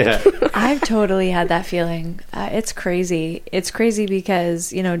 I've totally had that feeling. It's crazy. It's crazy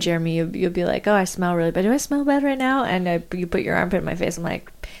because, you know, Jeremy, you'll be like, oh, I smell really bad. Do I smell bad right now? And you put your armpit in my face. I'm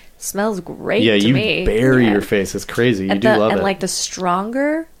like, smells great to me. You bury your face. It's crazy. You do love it. And like the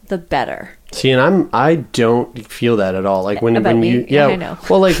stronger, the better. See, and I don't feel that at all. Like when you, I know.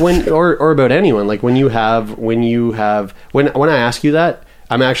 Well, like when, or about anyone, like when I ask you that,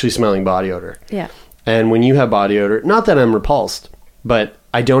 I'm actually smelling body odor. Yeah. And when you have body odor, not that I'm repulsed, but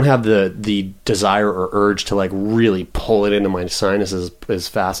I don't have the desire or urge to like really pull it into my sinuses as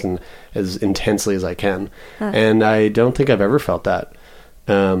fast and as intensely as I can. And I don't think I've ever felt that.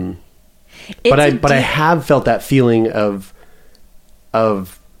 But I have felt that feeling of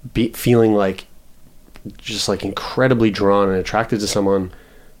feeling like just like incredibly drawn and attracted to someone,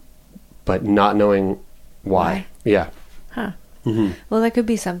 but not knowing why. Yeah. Huh. Mm-hmm. Well, that could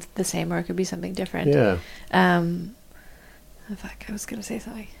be the same, or it could be something different. Yeah. Fuck, I was gonna say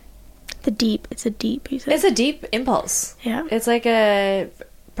something. It's a deep. You said. It's a deep impulse. Yeah. It's like a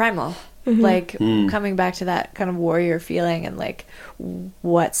primal. Like coming back to that kind of warrior feeling, and like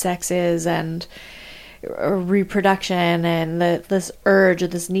what sex is, and reproduction, and this urge or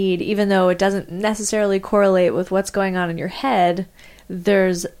this need, even though it doesn't necessarily correlate with what's going on in your head,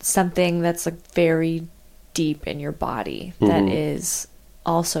 there's something that's like very deep in your body that is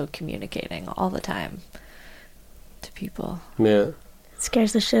also communicating all the time to people. Yeah. It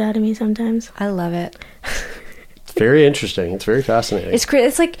scares the shit out of me sometimes. I love it. It's very interesting. It's very fascinating.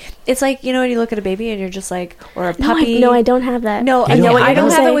 It's like when you look at a baby and you're just like, or a puppy. No, I don't have that. No, I know what I you're don't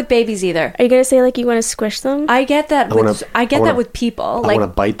gonna have say. it with babies either. Are you gonna say like you want to squish them? I get that. I get that with people. I Like,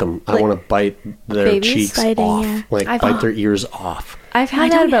 want to bite them. I like want to bite their babies? cheeks Biting, off. yeah. Like bite their ears off. I've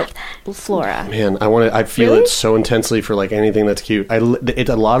had that about Flora. Man, I feel Really? it so intensely for like anything that's cute. It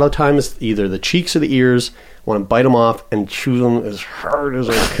a lot of times either the cheeks or the ears. I want to bite them off and chew them as hard as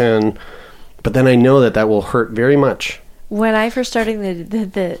I can. But then I know that will hurt very much. When I first started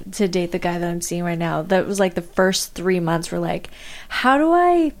to date the guy that I'm seeing right now, that was like the first 3 months were like, how do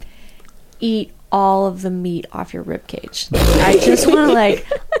I eat all of the meat off your rib cage? Like, I just want to like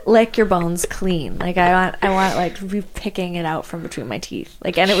lick your bones clean. Like I want like be picking it out from between my teeth.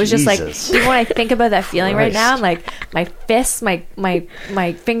 Like, and it was just like, Jesus. even when I think about that feeling right now, Christ. I'm like my fists, my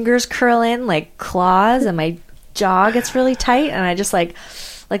fingers curl in like claws, and my jaw gets really tight, and I just like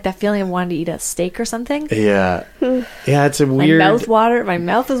that feeling of wanting to eat a steak or something. Yeah. Yeah, it's a weird... My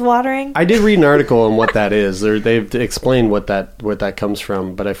mouth is watering. I did read an article on what that is. They've explained what that comes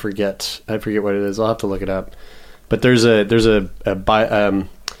from, but I forget what it is. I'll have to look it up. But there's a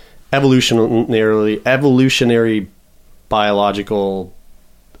evolutionary biological...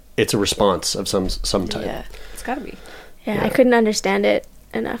 It's a response of some type. Yeah, it's got to be. Yeah, I couldn't understand it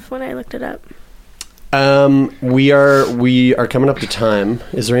enough when I looked it up. We are coming up to time.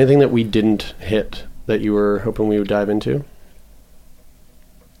 Is there anything that we didn't hit that you were hoping we would dive into?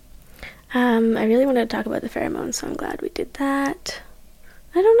 I really wanted to talk about the pheromones, so I'm glad we did that.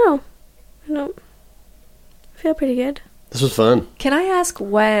 I don't know. I feel pretty good. This was fun. Can I ask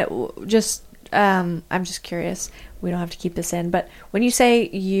what? Just I'm just curious. We don't have to keep this in, but when you say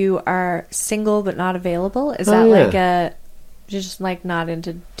you are single but not available, is that like you're just like not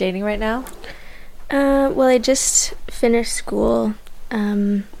into dating right now? Well, I just finished school,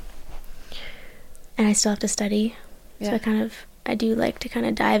 and I still have to study. Yeah. So I do like to kind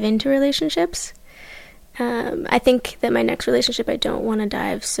of dive into relationships. I think that my next relationship, I don't want to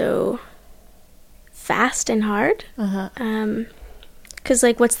dive so fast and hard. Because,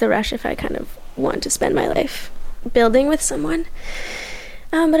 like, what's the rush if I kind of want to spend my life building with someone?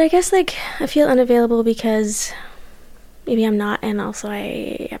 But I guess, like, I feel unavailable because... maybe I'm not, and also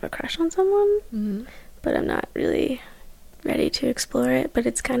I have a crush on someone, but I'm not really ready to explore it, but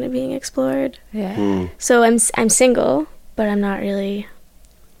it's kind of being explored. Yeah. So I'm single, but I'm not really...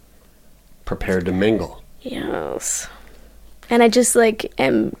 prepared to mingle. Yes. And I just, like,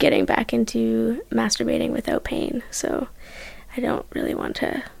 am getting back into masturbating without pain, so I don't really want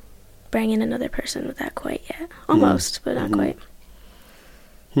to bring in another person with that quite yet. Almost, but not quite.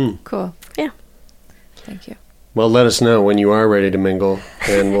 Cool. Yeah. Thank you. Well, let us know when you are ready to mingle,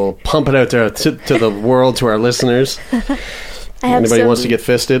 and we'll pump it out there to the world, to our listeners. Anybody wants to get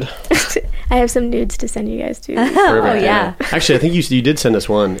fisted? I have some nudes to send you guys to. Oh, yeah. Actually, I think you did send us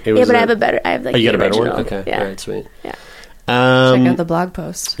one. It was Yeah, but I have a better... I have, like, you got a the better one? original. Okay. Yeah. All right, sweet. Yeah. Check out the blog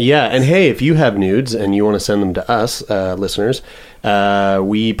post. Yeah, and hey, if you have nudes and you want to send them to us, listeners,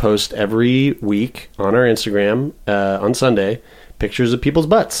 we post every week on our Instagram on Sunday pictures of people's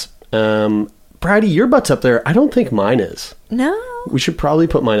butts. Bridie, your butt's up there. I don't think mine is. No. We should probably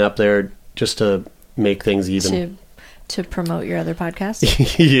put mine up there just to make things even. To promote your other podcast?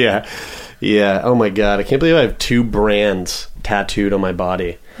 Yeah. Oh my God, I can't believe I have 2 brands tattooed on my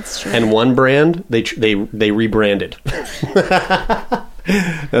body. That's true. And one brand, they rebranded.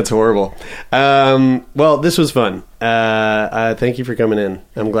 That's horrible. Well, this was fun. Thank you for coming in.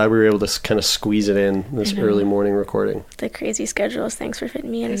 I'm glad we were able to kind of squeeze it in this early morning recording. The crazy schedules. Thanks for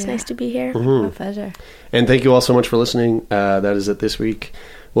fitting me in. It's nice to be here. My pleasure. And thank you all so much for listening. That is it this week.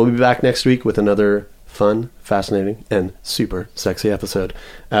 We'll be back next week with another fun, fascinating, and super sexy episode.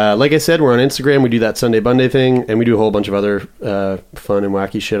 Like I said, we're on Instagram. We do that Sunday Bunday thing, and we do a whole bunch of other fun and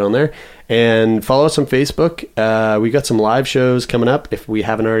wacky shit on there. And follow us on Facebook. We got some live shows coming up if we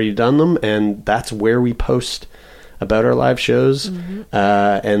haven't already done them, and that's where we post about our live shows.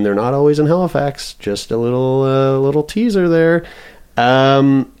 And they're not always in Halifax. Just a little teaser there.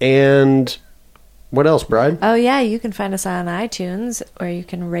 And what else, Bride? Oh, yeah. You can find us on iTunes, where you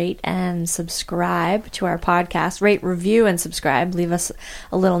can rate and subscribe to our podcast. Rate, review, and subscribe. Leave us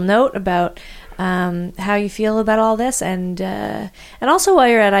a little note about how you feel about all this. And also, while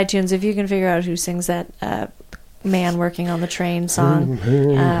you're at iTunes, if you can figure out who sings that Man Working on the Train song,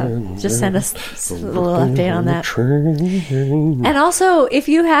 just send us a little update on that. And also, if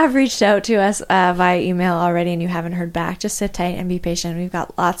you have reached out to us via email already and you haven't heard back, just sit tight and be patient. We've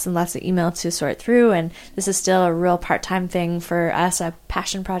got lots and lots of email to sort through, and this is still a real part-time thing for us, a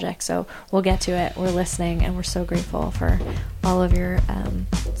passion project, so we'll get to it. We're listening, and we're so grateful for all of your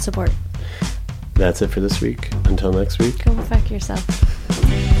support. That's it for this week. Until next week. Go fuck yourself.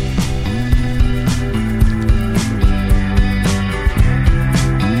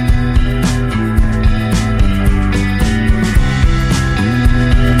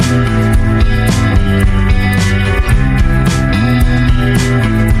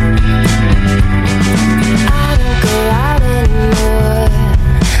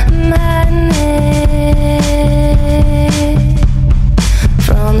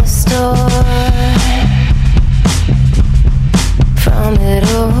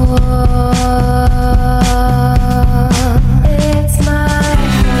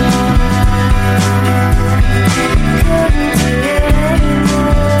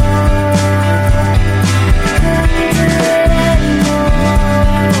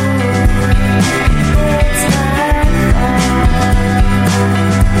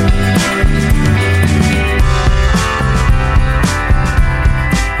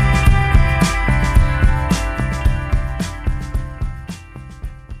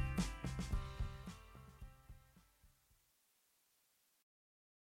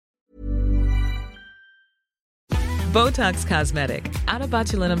 Botox Cosmetic, out of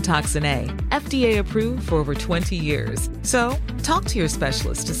botulinum toxin A, FDA approved for over 20 years. So, talk to your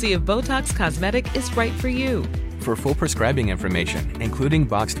specialist to see if Botox Cosmetic is right for you. For full prescribing information, including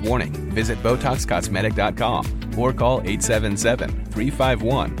boxed warning, visit BotoxCosmetic.com or call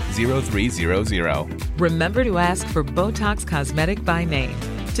 877-351-0300. Remember to ask for Botox Cosmetic by name.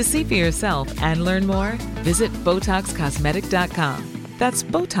 To see for yourself and learn more, visit BotoxCosmetic.com. That's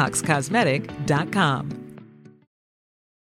BotoxCosmetic.com.